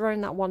 She's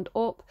throwing that wand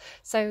up.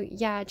 So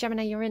yeah,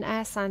 Gemini, you're in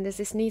air sign. There's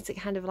this need to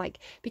kind of like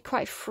be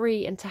quite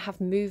free and to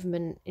have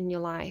movement in your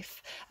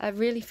life.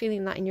 Really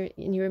feeling that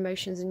in your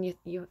emotions and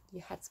your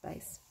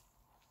headspace.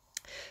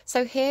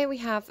 So here we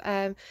have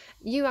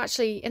you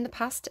actually in the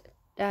past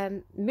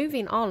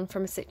moving on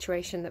from a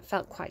situation that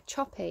felt quite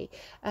choppy.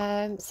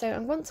 So I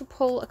want to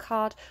pull a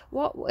card.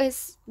 What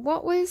was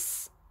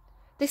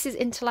this is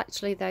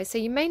intellectually though, so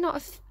you may not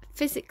have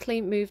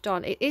physically moved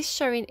on. It is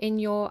showing in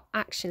your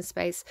action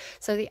space.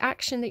 So the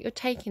action that you're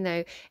taking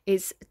though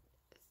is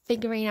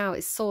figuring out,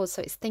 it's swords,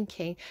 so it's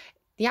thinking.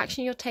 The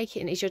action you're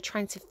taking is you're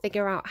trying to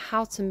figure out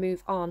how to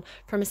move on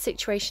from a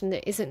situation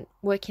that isn't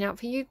working out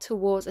for you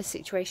towards a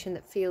situation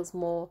that feels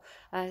more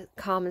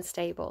calm and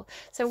stable.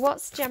 So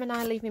what's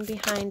Gemini leaving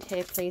behind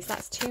here, please?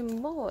 That's too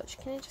much.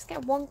 Can I just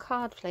get one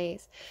card,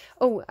 please?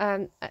 Oh,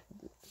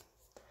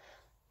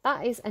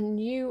 that is a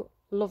new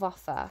love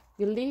offer.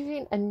 You're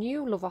leaving a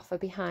new love offer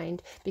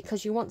behind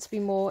because you want to be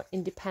more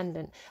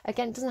independent.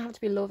 Again, it doesn't have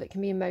to be love, it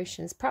can be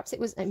emotions. Perhaps it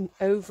was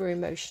over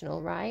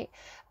emotional, right?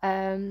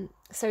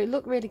 So it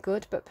looked really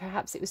good, but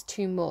perhaps it was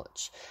too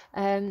much.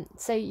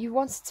 So you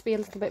wanted to be a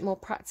little bit more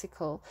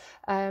practical.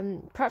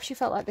 Perhaps you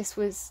felt like this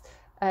was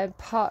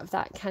part of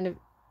that kind of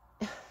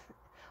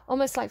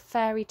almost like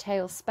fairy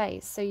tale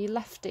space. So you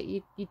left it,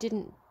 you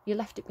didn't you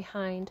left it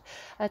behind,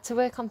 to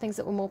work on things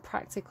that were more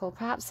practical.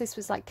 Perhaps this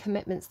was like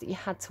commitments that you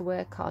had to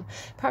work on.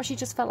 Perhaps you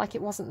just felt like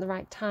it wasn't the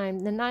right time.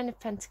 The Nine of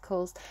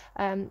Pentacles,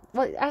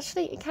 well,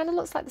 actually, it kind of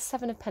looks like the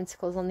Seven of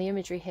Pentacles on the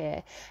imagery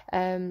here.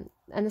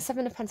 And the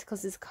Seven of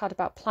Pentacles is a card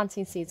about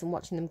planting seeds and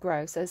watching them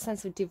grow, so a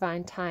sense of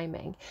divine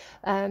timing.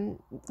 The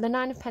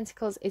Nine of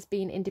Pentacles is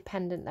being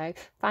independent, though,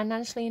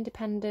 financially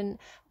independent,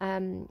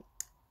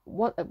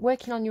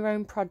 working on your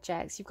own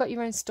projects. You've got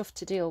your own stuff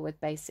to deal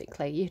with,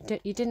 basically.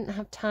 You didn't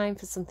have time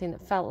for something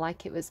that felt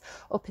like it was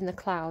up in the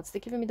clouds. They're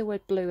giving me the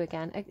word blue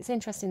again. It's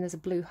interesting, there's a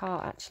blue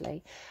heart,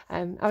 actually.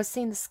 I was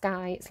seeing the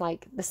sky. It's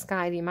like the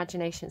sky, the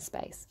imagination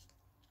space.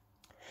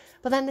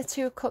 But then the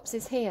Two of Cups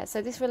is here.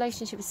 So this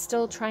relationship is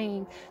still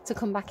trying to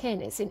come back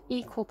in. It's an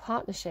equal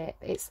partnership.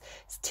 It's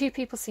two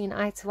people seeing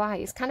eye to eye.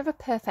 It's kind of a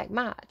perfect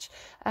match.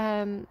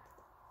 And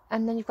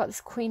then you've got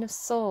this Queen of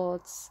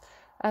Swords.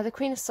 The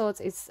Queen of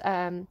Swords is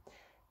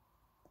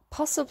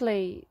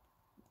possibly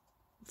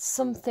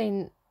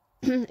something...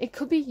 it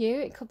could be you,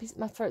 it could be...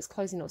 My throat's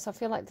closing up, so I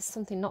feel like there's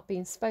something not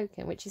being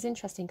spoken, which is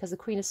interesting because the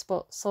Queen of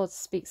Swords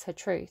speaks her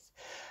truth.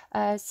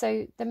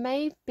 So there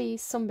may be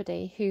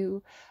somebody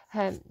who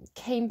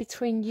came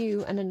between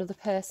you and another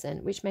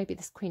person, which may be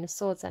this Queen of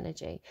Swords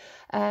energy.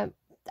 I'm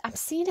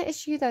seeing it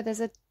as you, though.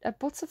 There's a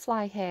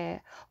butterfly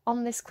here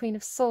on this Queen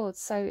of Swords.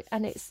 So,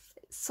 and it's...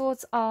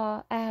 Swords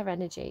are air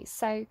energy.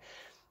 So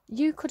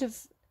you could have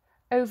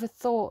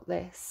overthought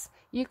this.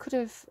 You could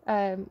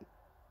have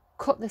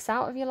cut this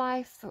out of your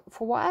life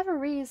for whatever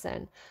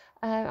reason.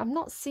 I'm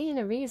not seeing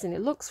a reason.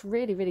 It looks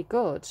really, really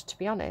good, to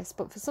be honest.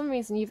 But for some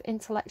reason, you've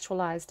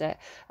intellectualized it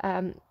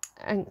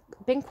and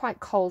been quite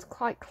cold,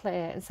 quite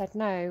clear, and said,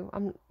 no,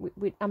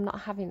 I'm not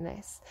having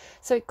this.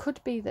 So it could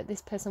be that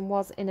this person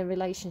was in a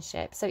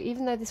relationship. So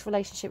even though this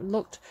relationship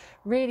looked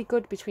really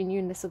good between you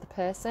and this other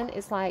person,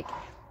 it's like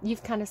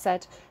you've kind of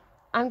said,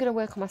 I'm going to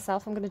work on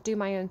myself. I'm going to do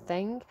my own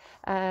thing.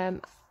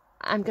 I'm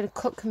going to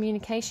cut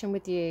communication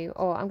with you,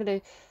 or I'm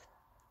going to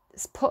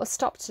put a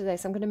stop to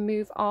this. I'm going to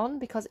move on,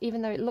 because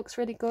even though it looks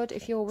really good,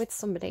 if you're with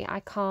somebody,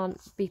 I can't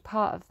be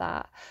part of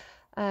that.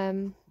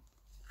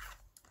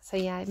 So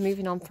yeah,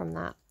 moving on from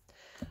that.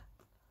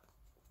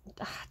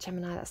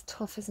 Gemini, that's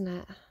tough, isn't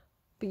it?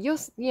 But you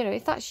know,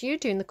 if that's you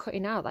doing the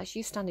cutting out, that's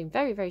you standing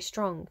very, very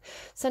strong.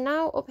 So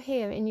now up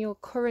here in your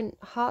current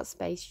heart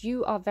space,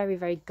 you are very,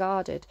 very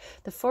guarded.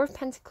 The Four of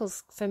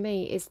Pentacles for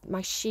me is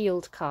my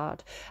shield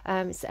card.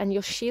 And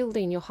you're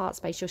shielding your heart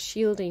space, you're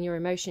shielding your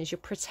emotions, you're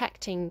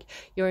protecting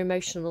your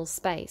emotional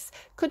space.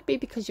 Could be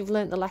because you've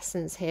learnt the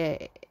lessons here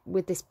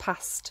with this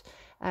past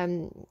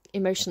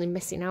emotionally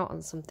missing out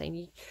on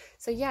something.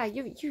 So yeah,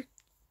 you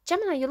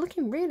Gemini, you're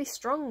looking really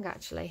strong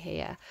actually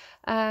here.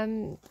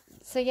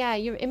 So yeah,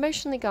 you're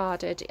emotionally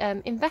guarded,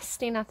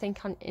 investing, I think,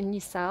 in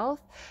yourself.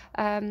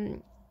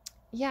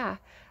 Yeah.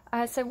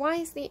 So why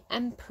is the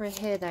Emperor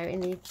here though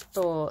in these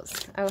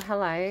thoughts? Oh,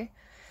 hello.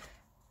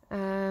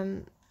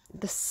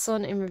 The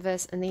Sun in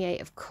reverse and the Eight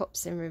of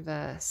Cups in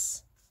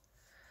reverse.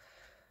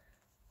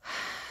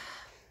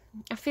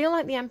 I feel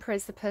like the Emperor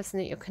is the person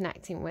that you're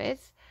connecting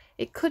with.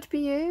 It could be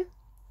you.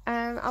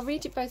 I'll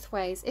read it both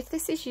ways. If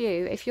this is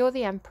you, if you're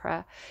the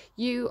Emperor,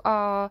 you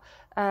are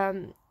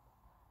kind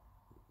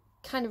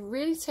of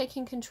really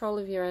taking control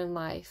of your own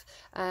life,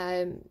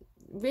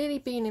 really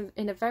being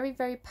in a very,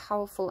 very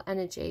powerful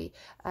energy,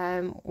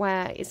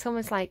 where it's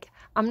almost like,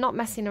 I'm not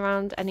messing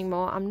around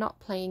anymore, I'm not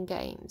playing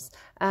games.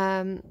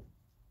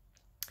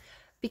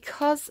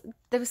 Because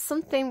there was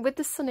something with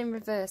the Sun in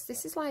reverse.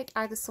 This is like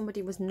either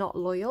somebody was not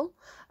loyal,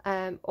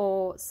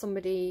 or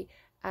somebody...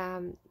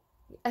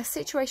 a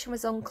situation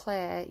was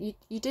unclear.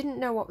 You didn't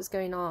know what was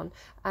going on.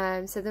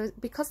 So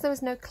because there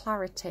was no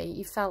clarity,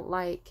 you felt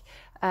like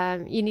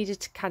you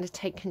needed to kind of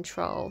take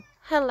control.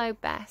 Hello,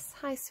 Bess.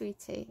 Hi,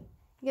 sweetie.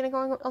 You're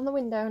going to go on the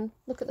window and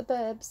look at the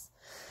birds.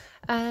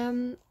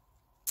 And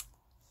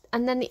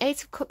then the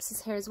Eight of Cups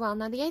is here as well.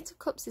 Now, the Eight of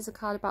Cups is a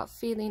card about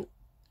feeling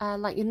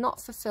like you're not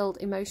fulfilled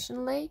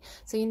emotionally.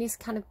 So you need to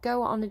kind of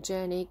go on a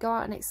journey, go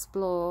out and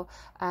explore,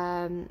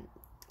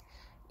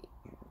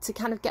 to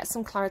kind of get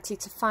some clarity,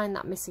 to find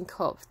that missing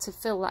cup, to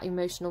fill that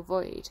emotional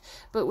void.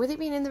 But with it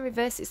being in the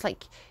reverse, it's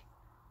like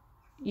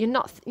you're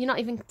not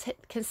even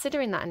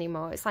considering that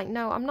anymore. It's like,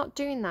 no, I'm not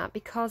doing that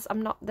because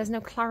there's no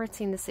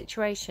clarity in the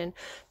situation.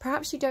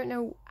 Perhaps you don't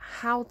know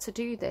how to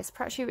do this.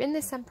 Perhaps you're in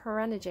this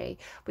Emperor energy,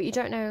 but you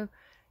don't know.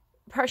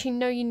 Perhaps you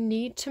know you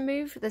need to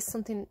move. There's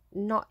something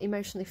not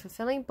emotionally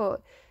fulfilling,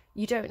 but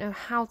you don't know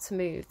how to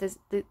move.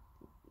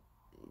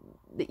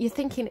 Your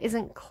thinking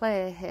isn't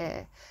clear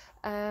here.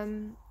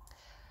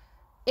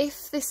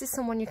 If this is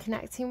someone you're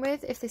connecting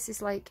with, if this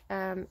is like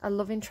a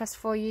love interest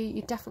for you,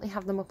 you definitely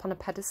have them up on a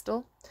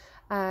pedestal.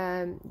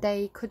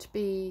 They could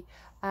be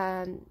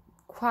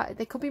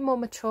they could be more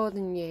mature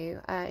than you,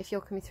 if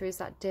you're coming through as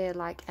that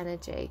deer-like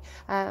energy,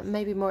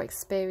 maybe more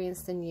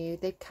experienced than you.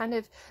 They kind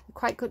of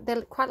quite good. They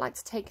quite like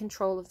to take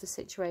control of the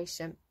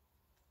situation.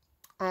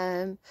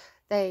 You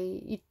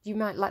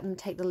might let them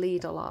take the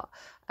lead a lot.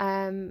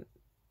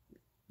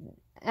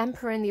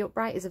 Emperor in the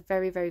upright is a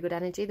very, very good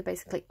energy. They're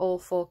basically all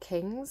four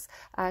kings.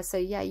 So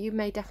yeah, you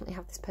may definitely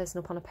have this person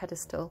up on a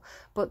pedestal,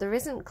 but there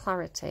isn't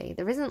clarity,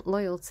 there isn't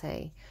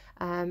loyalty.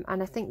 And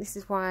I think this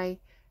is why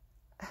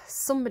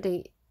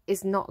somebody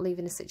is not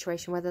leaving a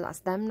situation, whether that's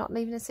them not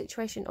leaving a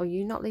situation or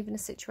you not leaving a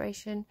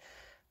situation.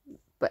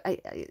 But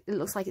it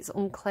looks like it's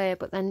unclear.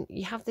 But then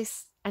you have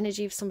this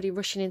energy of somebody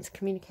rushing in to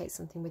communicate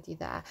something with you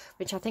there,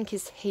 which I think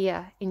is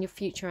here in your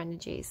future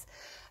energies.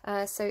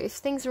 So if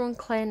things are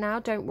unclear now,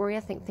 don't worry. I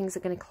think things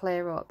are going to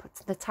clear up.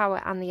 The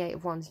Tower and the Eight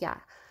of Wands, yeah,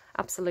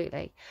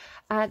 absolutely.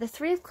 The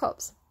Three of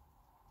Cups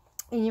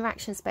in your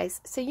action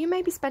space. So you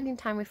may be spending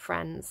time with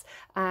friends,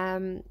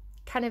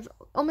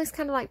 almost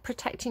like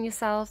protecting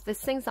yourself. There's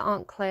things that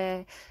aren't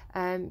clear.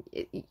 I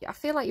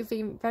feel like you're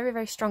being very,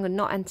 very strong and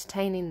not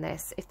entertaining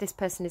this if this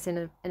person is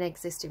in an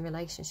existing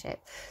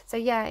relationship. So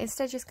yeah,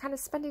 instead just kind of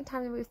spending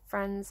time with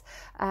friends,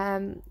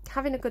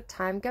 having a good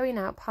time, going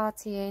out,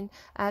 partying.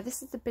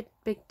 This is the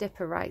Big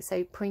Dipper, right?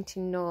 So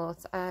pointing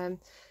north. Okay,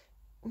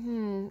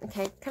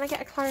 can I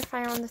get a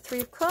clarifier on the Three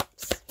of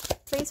Cups,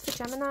 please, for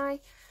Gemini?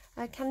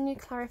 Can you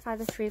clarify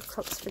the Three of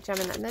Cups for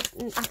Gemini?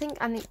 They're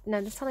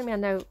telling me I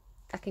know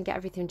I can get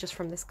everything just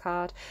from this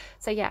card.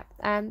 So yeah,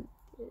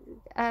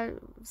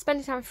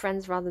 spending time with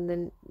friends rather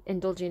than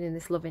indulging in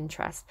this love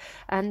interest.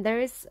 And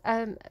there is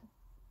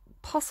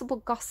possible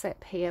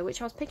gossip here,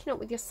 which I was picking up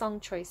with your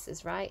song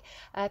choices, right?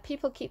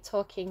 People keep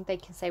talking, they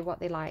can say what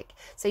they like.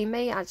 So you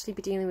may actually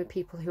be dealing with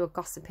people who are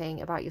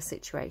gossiping about your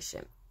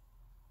situation.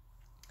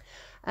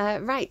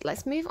 Right,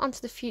 let's move on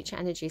to the future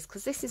energies,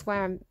 because this is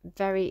where I'm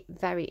very,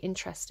 very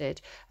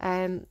interested.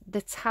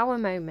 The Tower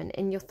moment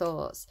in your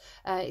thoughts.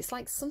 It's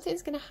like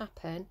something's going to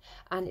happen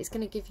and it's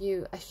going to give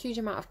you a huge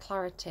amount of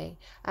clarity.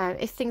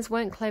 If things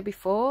weren't clear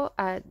before,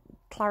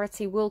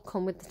 clarity will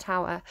come with the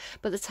Tower,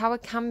 but the Tower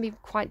can be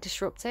quite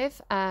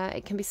disruptive.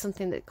 It can be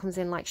something that comes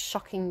in like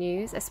shocking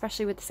news,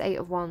 especially with this Eight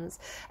of Wands.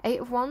 Eight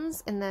of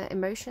Wands in the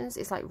emotions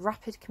is like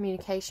rapid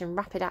communication,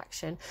 rapid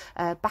action,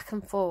 back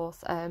and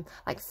forth,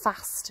 like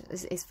fast.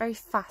 It's very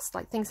fast,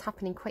 like things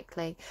happening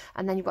quickly.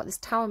 And then you've got this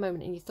Tower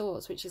moment in your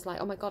thoughts, which is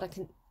like, oh my god, I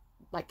can,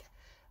 like,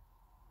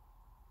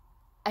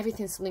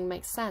 everything suddenly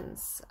makes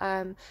sense.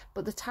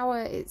 But the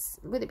Tower, is,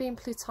 with it being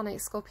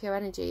Plutonic Scorpio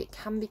energy, it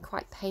can be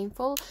quite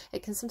painful.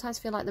 It can sometimes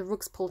feel like the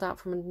rug's pulled out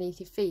from underneath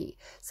your feet.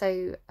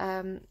 So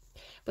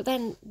but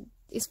then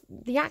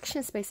the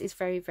action space is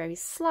very, very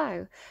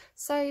slow.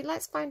 So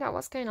let's find out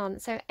what's going on.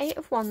 So Eight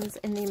of Wands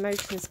in the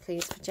emotions,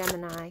 please, for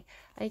Gemini.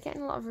 Are you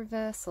getting a lot of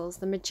reversals?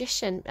 The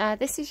Magician,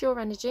 this is your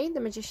energy, the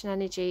Magician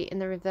energy in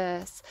the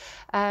reverse.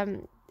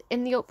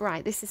 In the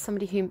upright, this is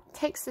somebody who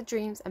takes the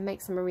dreams and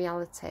makes them a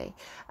reality.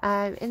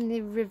 In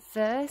the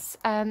reverse,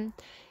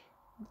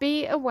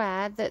 be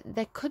aware that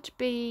there could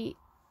be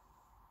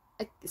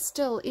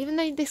still, even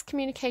though this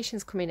communication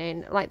is coming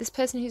in, like this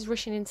person who's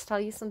rushing in to tell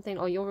you something,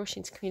 or you're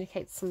rushing to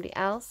communicate to somebody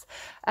else,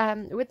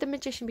 with the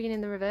Magician being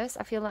in the reverse,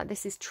 I feel like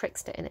this is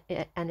trickster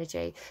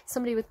energy.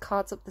 Somebody with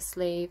cards up the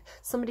sleeve,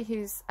 somebody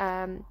who's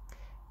kind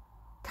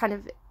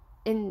of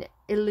in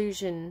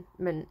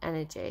illusionment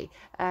energy.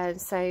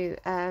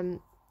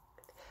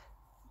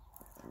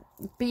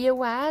 Be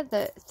aware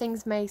that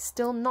things may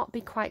still not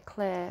be quite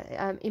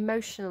clear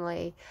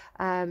emotionally.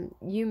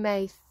 You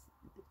may,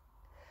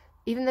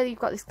 even though you've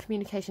got this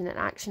communication and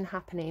action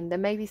happening, there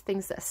may be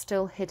things that are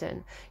still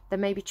hidden. There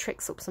may be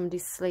tricks up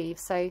somebody's sleeve.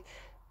 So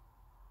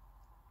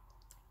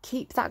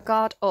keep that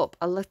guard up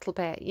a little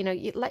bit. You know,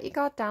 you let your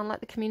guard down,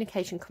 let the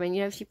communication come in.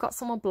 You know, if you've got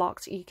someone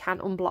blocked, you can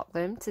unblock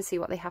them to see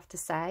what they have to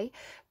say.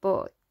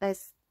 But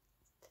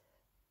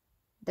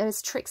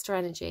there's trickster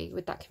energy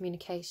with that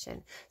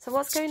communication. So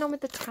what's going on with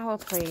the Tower,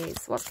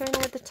 please? What's going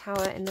on with the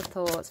Tower in the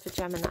thoughts for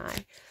Gemini?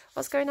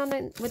 What's going on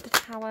with the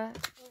Tower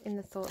in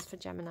the thoughts for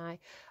Gemini?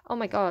 Oh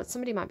my god,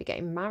 somebody might be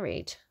getting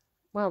married.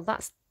 Well,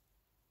 that's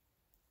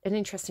an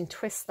interesting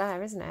twist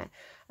there, isn't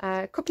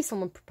it? Could be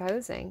someone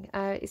proposing.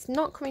 It's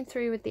not coming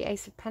through with the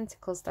Ace of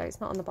Pentacles, though.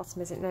 It's not on the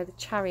bottom, is it? No, the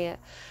Chariot.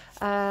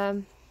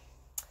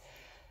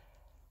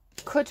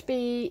 Could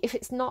be, if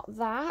it's not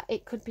that,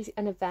 it could be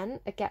an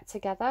event, a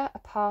get-together, a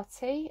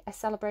party, a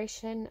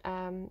celebration,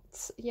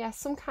 yeah,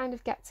 some kind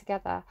of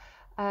get-together.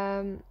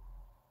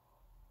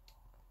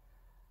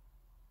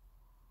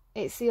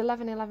 It's the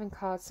 1111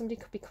 card. Somebody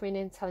could be coming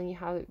in telling you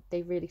how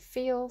they really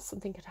feel.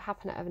 Something could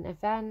happen at an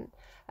event.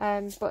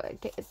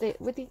 But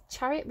with the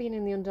Chariot being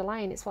in the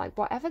underlying, it's like,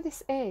 whatever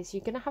this is,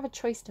 you're going to have a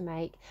choice to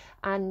make.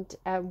 And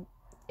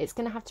it's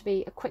going to have to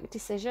be a quick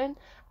decision.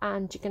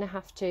 And you're going to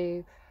have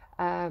to...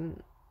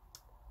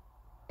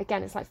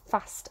 again, it's like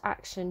fast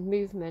action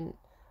movement.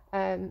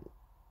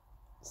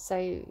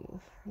 So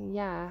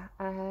yeah,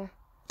 I'm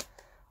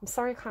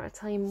sorry I can't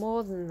tell you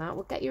more than that.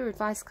 We'll get your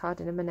advice card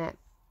in a minute.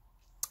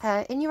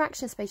 In your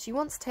action space, you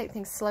want to take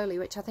things slowly,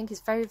 which I think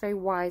is very, very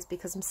wise,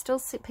 because I'm still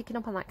picking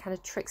up on that kind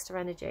of trickster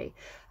energy.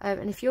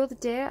 And if you're the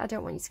deer, I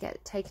don't want you to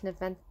get taken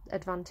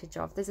advantage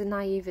of. There's a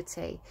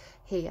naivety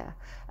here.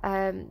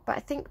 But I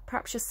think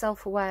perhaps you're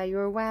self-aware.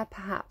 You're aware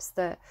perhaps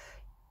that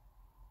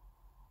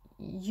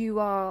you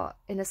are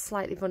in a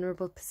slightly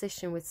vulnerable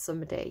position with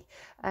somebody,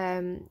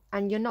 and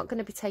you're not going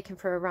to be taken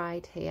for a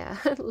ride here.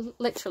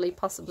 Literally,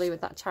 possibly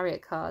with that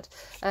Chariot card,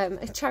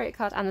 a Chariot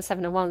card and the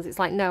Seven of Wands. It's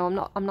like,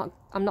 no, I'm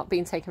not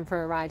being taken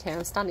for a ride here.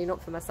 I'm standing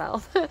up for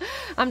myself.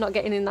 I'm not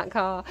getting in that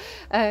car.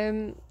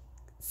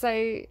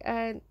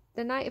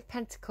 The Knight of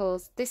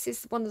Pentacles, this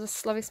is one of the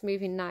slowest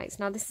moving knights.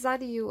 Now, this is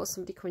either you or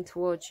somebody coming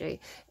towards you.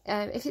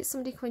 If it's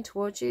somebody coming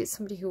towards you, it's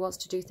somebody who wants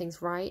to do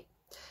things right.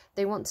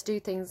 They want to do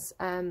things,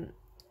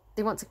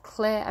 they want to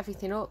clear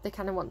everything up. They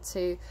kind of want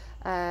to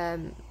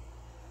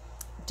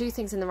do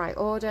things in the right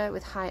order,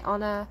 with high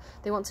honour.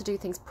 They want to do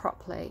things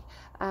properly.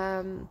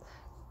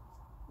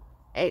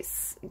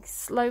 It's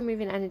slow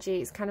moving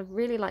energy. It's kind of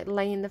really like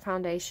laying the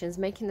foundations,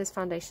 making those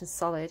foundations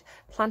solid,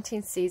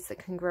 planting seeds that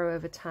can grow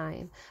over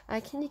time.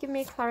 Can you give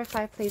me a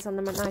clarifier, please, on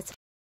the Knight of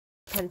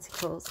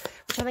Pentacles,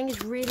 which I think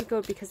is really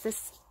good, because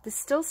there's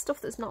still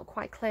stuff that's not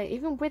quite clear.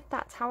 Even with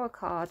that Tower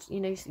card, you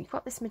know, you've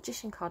got this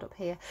Magician card up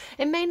here.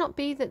 It may not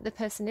be that the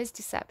person is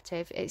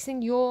deceptive. It's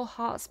in your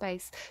heart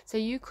space. So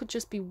you could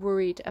just be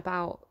worried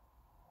about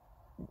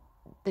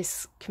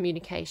this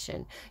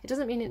communication. It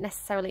doesn't mean it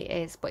necessarily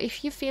is, but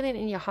if you're feeling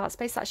in your heart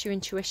space, that's your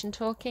intuition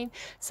talking.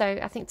 So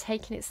I think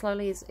taking it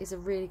slowly is a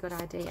really good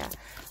idea.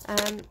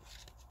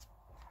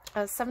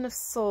 Seven of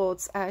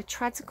Swords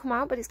tried to come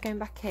out, but it's going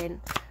back in.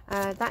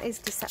 That is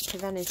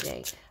deceptive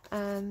energy.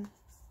 10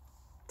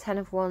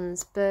 of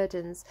Wands,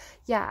 burdens.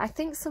 Yeah, I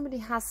think somebody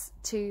has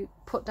to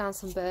put down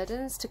some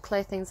burdens to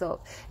clear things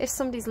up. If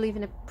somebody's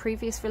leaving a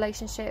previous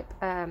relationship,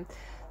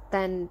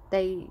 then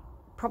they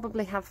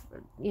probably have,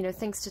 you know,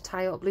 things to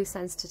tie up, loose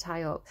ends to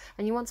tie up,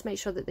 and you want to make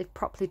sure that they've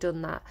properly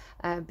done that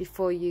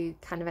before you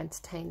kind of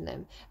entertain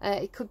them.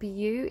 It could be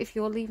you, if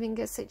you're leaving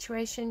a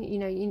situation, you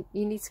know, you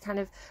need to kind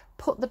of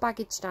put the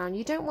baggage down.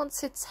 You don't want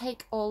to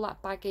take all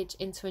that baggage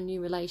into a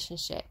new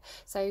relationship,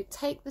 so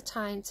take the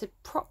time to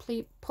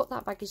properly put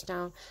that baggage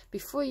down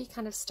before you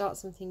kind of start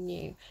something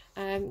new.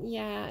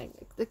 Yeah,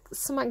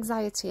 some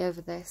anxiety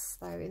over this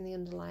though in the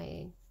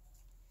underlying.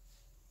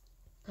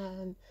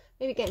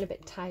 Maybe getting a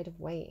bit tired of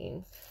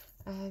waiting,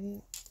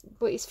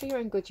 but it's for your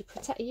own good.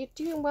 You're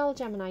doing well,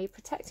 Gemini. You're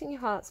protecting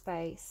your heart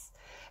space.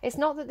 It's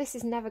not that this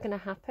is never going to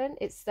happen.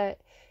 It's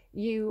that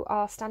you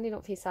are standing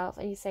up for yourself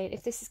and you're saying,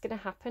 if this is going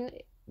to happen,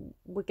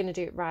 we're going to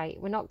do it right.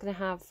 We're not going to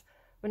have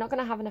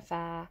an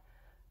affair.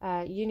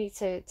 You need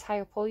to tie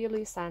up all your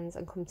loose ends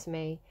and come to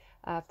me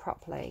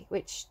properly,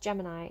 which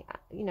Gemini,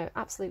 you know,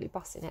 absolutely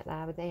bossing it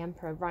there with the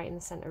Emperor right in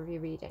the center of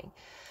your reading.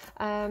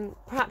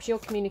 Perhaps you're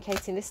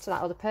communicating this to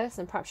that other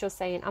person. Perhaps you're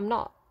saying, I'm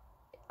not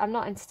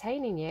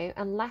entertaining you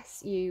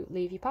unless you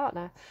leave your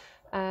partner.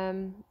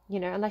 You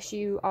know, unless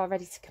you are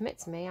ready to commit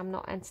to me, I'm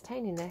not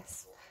entertaining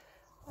this.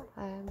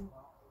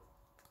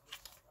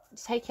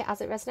 Take it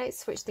as it resonates.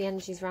 Switch the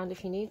energies around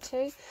if you need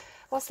to.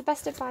 What's the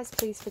best advice,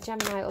 please, for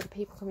Gemini or the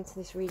people coming to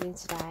this reading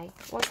today?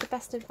 What's the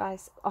best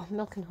advice? Oh,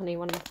 Milk and Honey,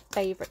 one of my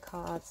favourite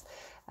cards.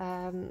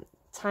 Time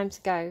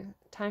to go.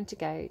 Time to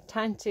go.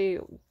 Time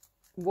to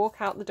walk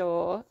out the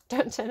door.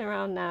 Don't turn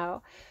around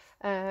now.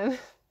 You're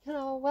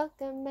not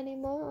welcome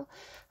anymore.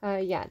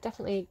 Yeah,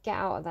 definitely get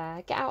out of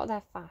there. Get out of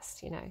there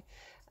fast, you know,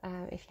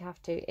 if you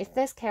have to. If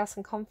there's chaos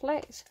and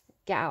conflict,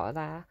 get out of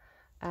there.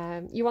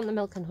 You want the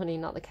milk and honey,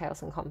 not the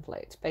chaos and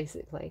conflict,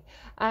 basically.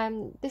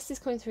 This is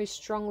coming through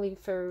strongly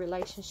for a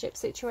relationship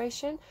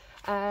situation.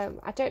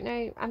 I don't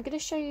know. I'm going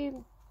to show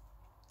you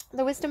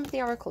the Wisdom of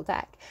the Oracle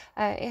deck.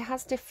 It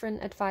has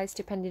different advice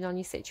depending on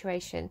your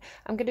situation.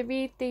 I'm going to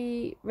read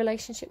the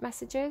relationship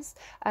messages,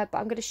 but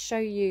I'm going to show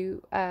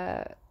you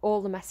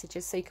all the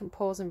messages so you can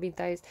pause and read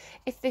those.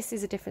 If this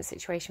is a different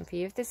situation for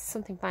you, if this is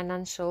something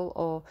financial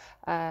or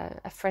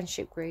a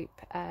friendship group,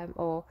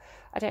 or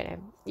I don't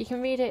know, you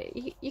can read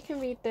it. You can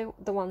read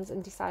the ones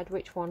and decide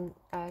which one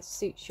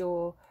suits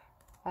your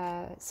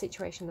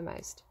situation the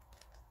most.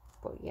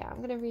 But yeah, I'm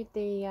going to read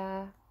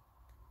the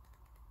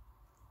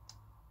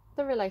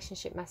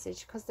relationship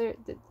message, because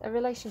a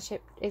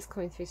relationship is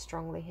coming through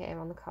strongly here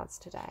on the cards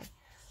today.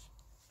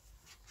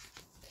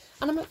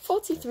 And I'm at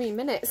 43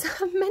 minutes.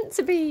 I'm meant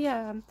to be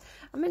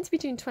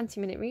doing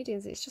 20-minute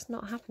readings. It's just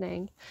not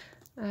happening.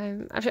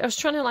 I was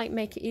trying to like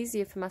make it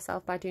easier for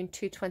myself by doing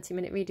 2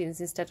 20-minute readings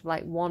instead of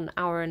like 1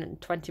 hour and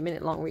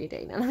 20-minute long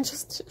reading, and I'm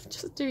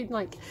just doing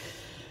like,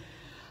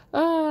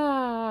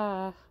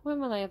 when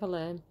will I ever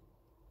learn?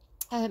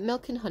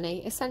 Milk and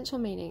Honey, essential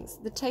meanings.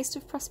 The taste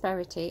of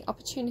prosperity.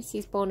 Opportunity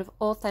is born of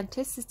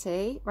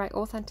authenticity. Right,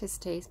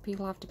 authenticity.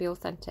 People have to be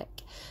authentic.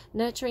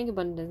 Nurturing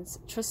abundance.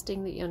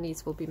 Trusting that your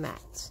needs will be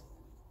met.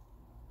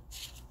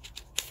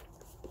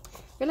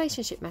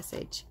 Relationship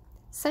message.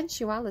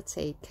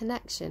 Sensuality,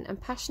 connection and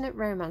passionate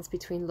romance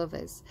between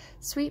lovers.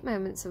 Sweet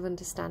moments of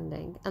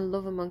understanding and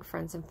love among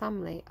friends and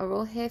family are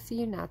all here for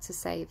you now to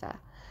savour.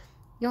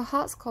 Your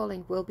heart's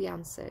calling will be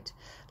answered.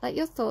 Let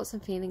your thoughts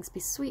and feelings be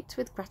sweet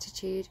with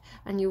gratitude,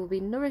 and you will be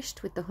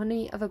nourished with the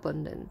honey of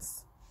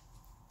abundance.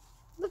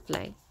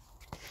 Lovely.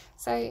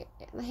 So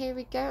here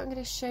we go. I'm going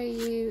to show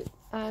you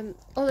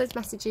all those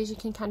messages. You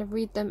can kind of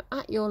read them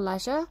at your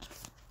leisure.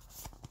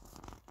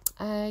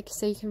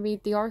 So you can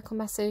read the oracle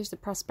message, the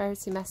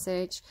prosperity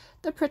message,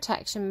 the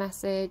protection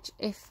message,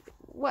 if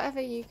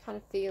whatever you kind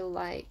of feel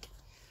like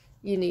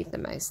you need the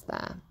most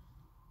there.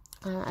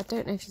 I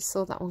don't know if you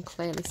saw that one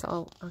clearly,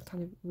 so I'll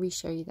kind of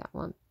re-show you that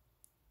one.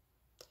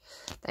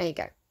 There you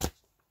go.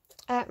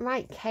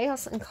 Right,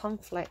 chaos and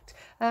conflict.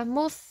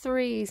 More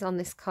threes on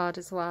this card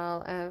as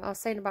well. I was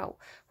saying about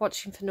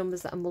watching for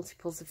numbers that are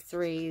multiples of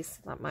threes.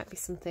 That might be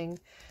something.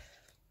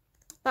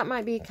 That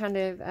might be kind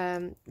of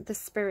the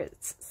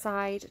spirit's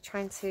side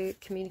trying to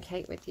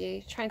communicate with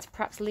you, trying to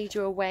perhaps lead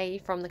you away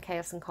from the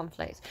chaos and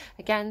conflict.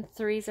 Again,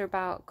 threes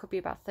are could be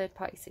about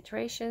third-party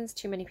situations,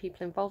 too many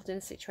people involved in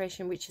a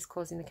situation which is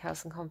causing the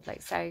chaos and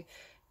conflict. So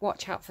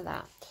watch out for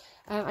that.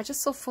 I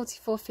just saw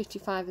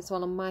 44:55 as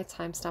well on my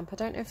timestamp. I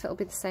don't know if it'll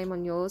be the same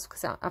on yours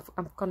because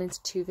I've gone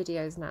into 2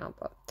 videos now.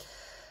 But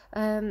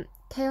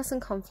chaos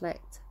and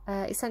conflict.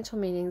 Essential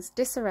meanings: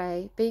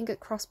 disarray, being at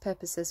cross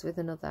purposes with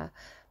another,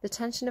 the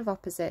tension of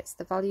opposites,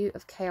 the value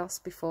of chaos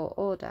before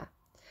order.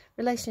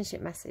 Relationship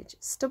message: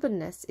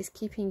 stubbornness is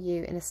keeping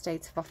you in a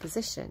state of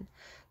opposition.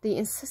 The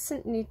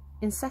incessant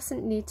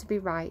need to be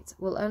right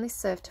will only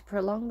serve to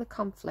prolong the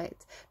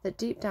conflict that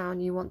deep down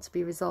you want to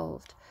be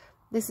resolved.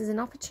 This is an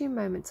opportune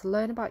moment to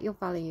learn about your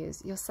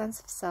values, your sense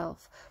of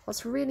self,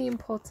 what's really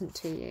important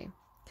to you.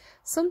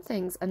 Some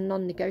things are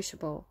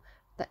non-negotiable.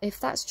 If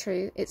that's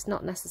true, it's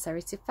not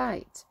necessary to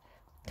fight.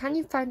 Can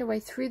you find a way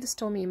through the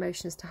stormy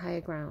emotions to higher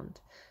ground?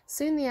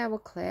 Soon the air will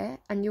clear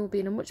and you will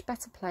be in a much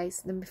better place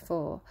than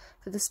before,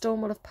 for the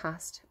storm will have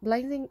passed,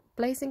 blazing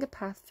a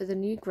path for the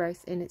new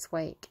growth in its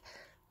wake.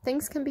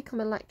 Things can become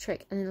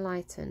electric and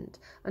enlightened,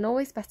 and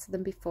always better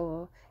than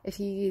before, if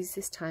you use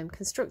this time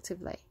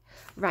constructively.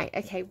 Right,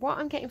 okay, what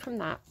I'm getting from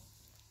that,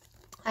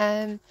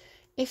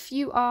 if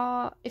you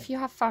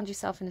have found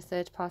yourself in a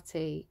third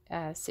party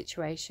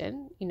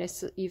situation, you know,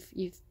 so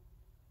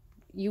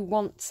you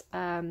want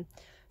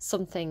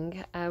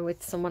something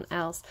with someone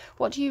else,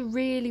 what do you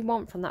really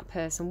want from that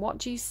person? Where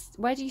do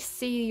you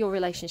see your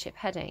relationship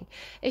heading?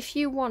 If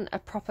you want a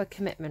proper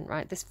commitment,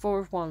 right, this 4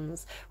 of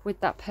Wands with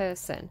that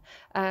person,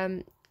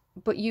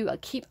 but you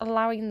keep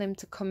allowing them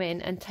to come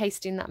in and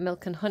tasting that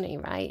milk and honey,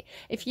 right?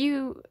 If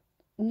you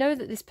know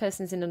that this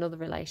person's in another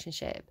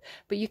relationship,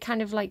 but you're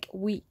kind of like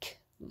weak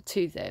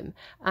to them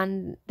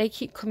and they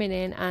keep coming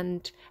in,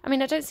 and I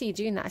mean, I don't see you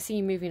doing that. I see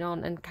you moving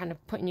on and kind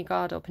of putting your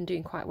guard up and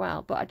doing quite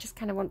well, but I just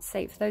kind of want to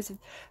say, for those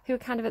who are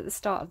kind of at the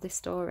start of this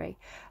story,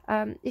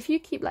 if you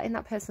keep letting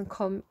that person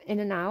come in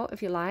and out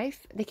of your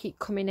life, they keep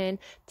coming in,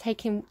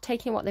 taking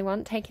what they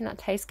want, taking that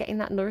taste, getting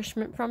that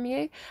nourishment from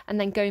you, and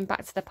then going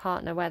back to their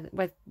partner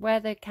where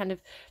they're kind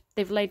of,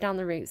 they've laid down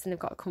the roots and they've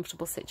got a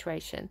comfortable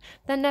situation,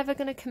 they're never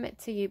going to commit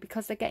to you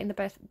because they're getting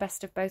the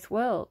best of both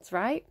worlds,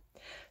 right?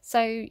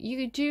 So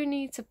you do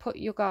need to put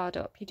your guard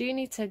up. You do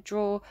need to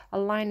draw a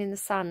line in the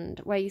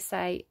sand where you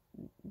say,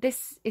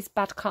 this is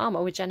bad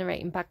karma. We're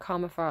generating bad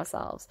karma for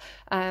ourselves.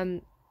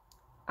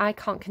 I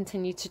can't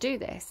continue to do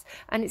this.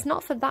 And it's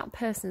not for that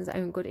person's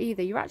own good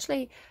either. You're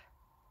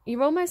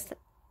almost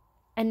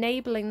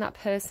enabling that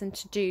person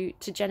to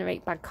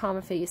generate bad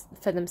karma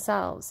for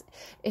themselves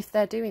if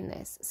they're doing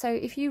this. So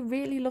if you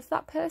really love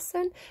that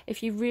person,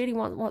 if you really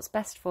want what's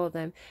best for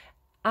them,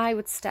 I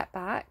would step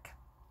back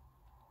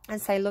and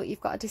say, look,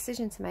 you've got a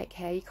decision to make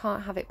here. You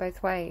can't have it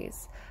both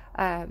ways.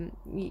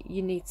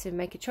 You need to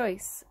make a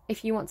choice.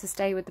 If you want to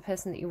stay with the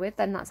person that you're with,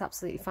 then that's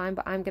absolutely fine,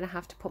 but I'm going to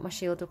have to put my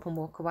shield up and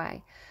walk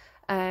away.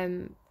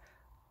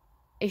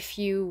 If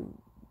you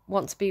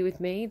want to be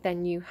with me,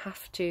 then you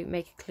have to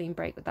make a clean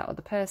break with that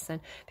other person,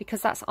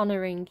 because that's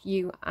honouring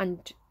you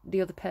and the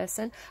other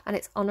person, and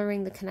it's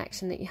honouring the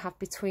connection that you have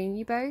between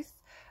you both.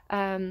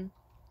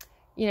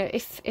 You know,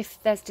 if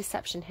there's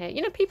deception here,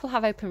 you know, people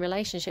have open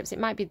relationships. It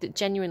might be that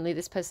genuinely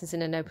this person's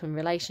in an open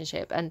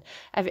relationship and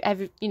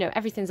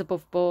everything's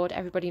above board.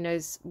 Everybody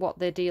knows what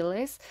their deal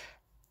is.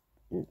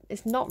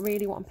 It's not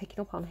really what I'm picking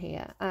up on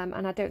here,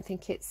 and I don't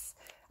think it's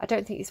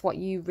what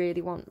you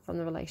really want from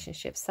the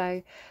relationship.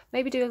 So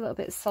maybe do a little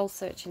bit of soul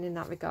searching in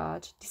that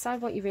regard.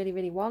 Decide what you really,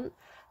 really want.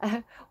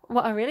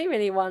 What I really,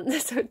 really want.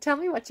 So tell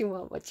me what you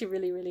want, what you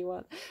really, really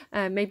want.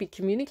 Maybe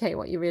communicate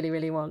what you really,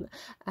 really want.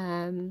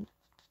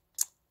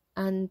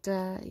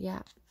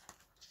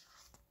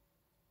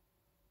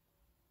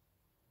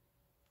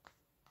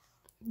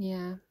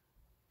 Yeah.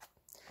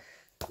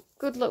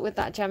 Good luck with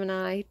that,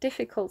 Gemini.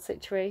 Difficult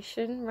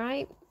situation,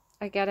 right?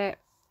 I get it.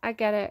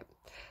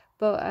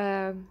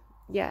 But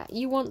yeah,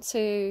 you want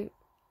to,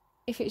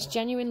 if it's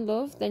genuine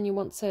love, then you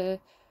want to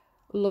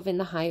love in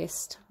the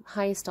highest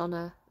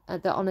honour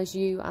that honours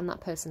you and that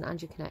person and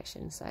your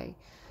connection. So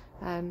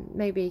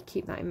maybe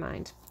keep that in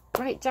mind.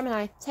 Right,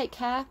 Gemini, take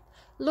care.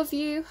 Love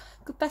you.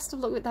 Best of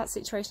luck with that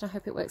situation. I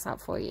hope it works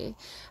out for you.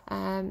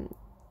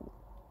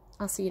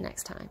 I'll see you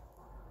next time.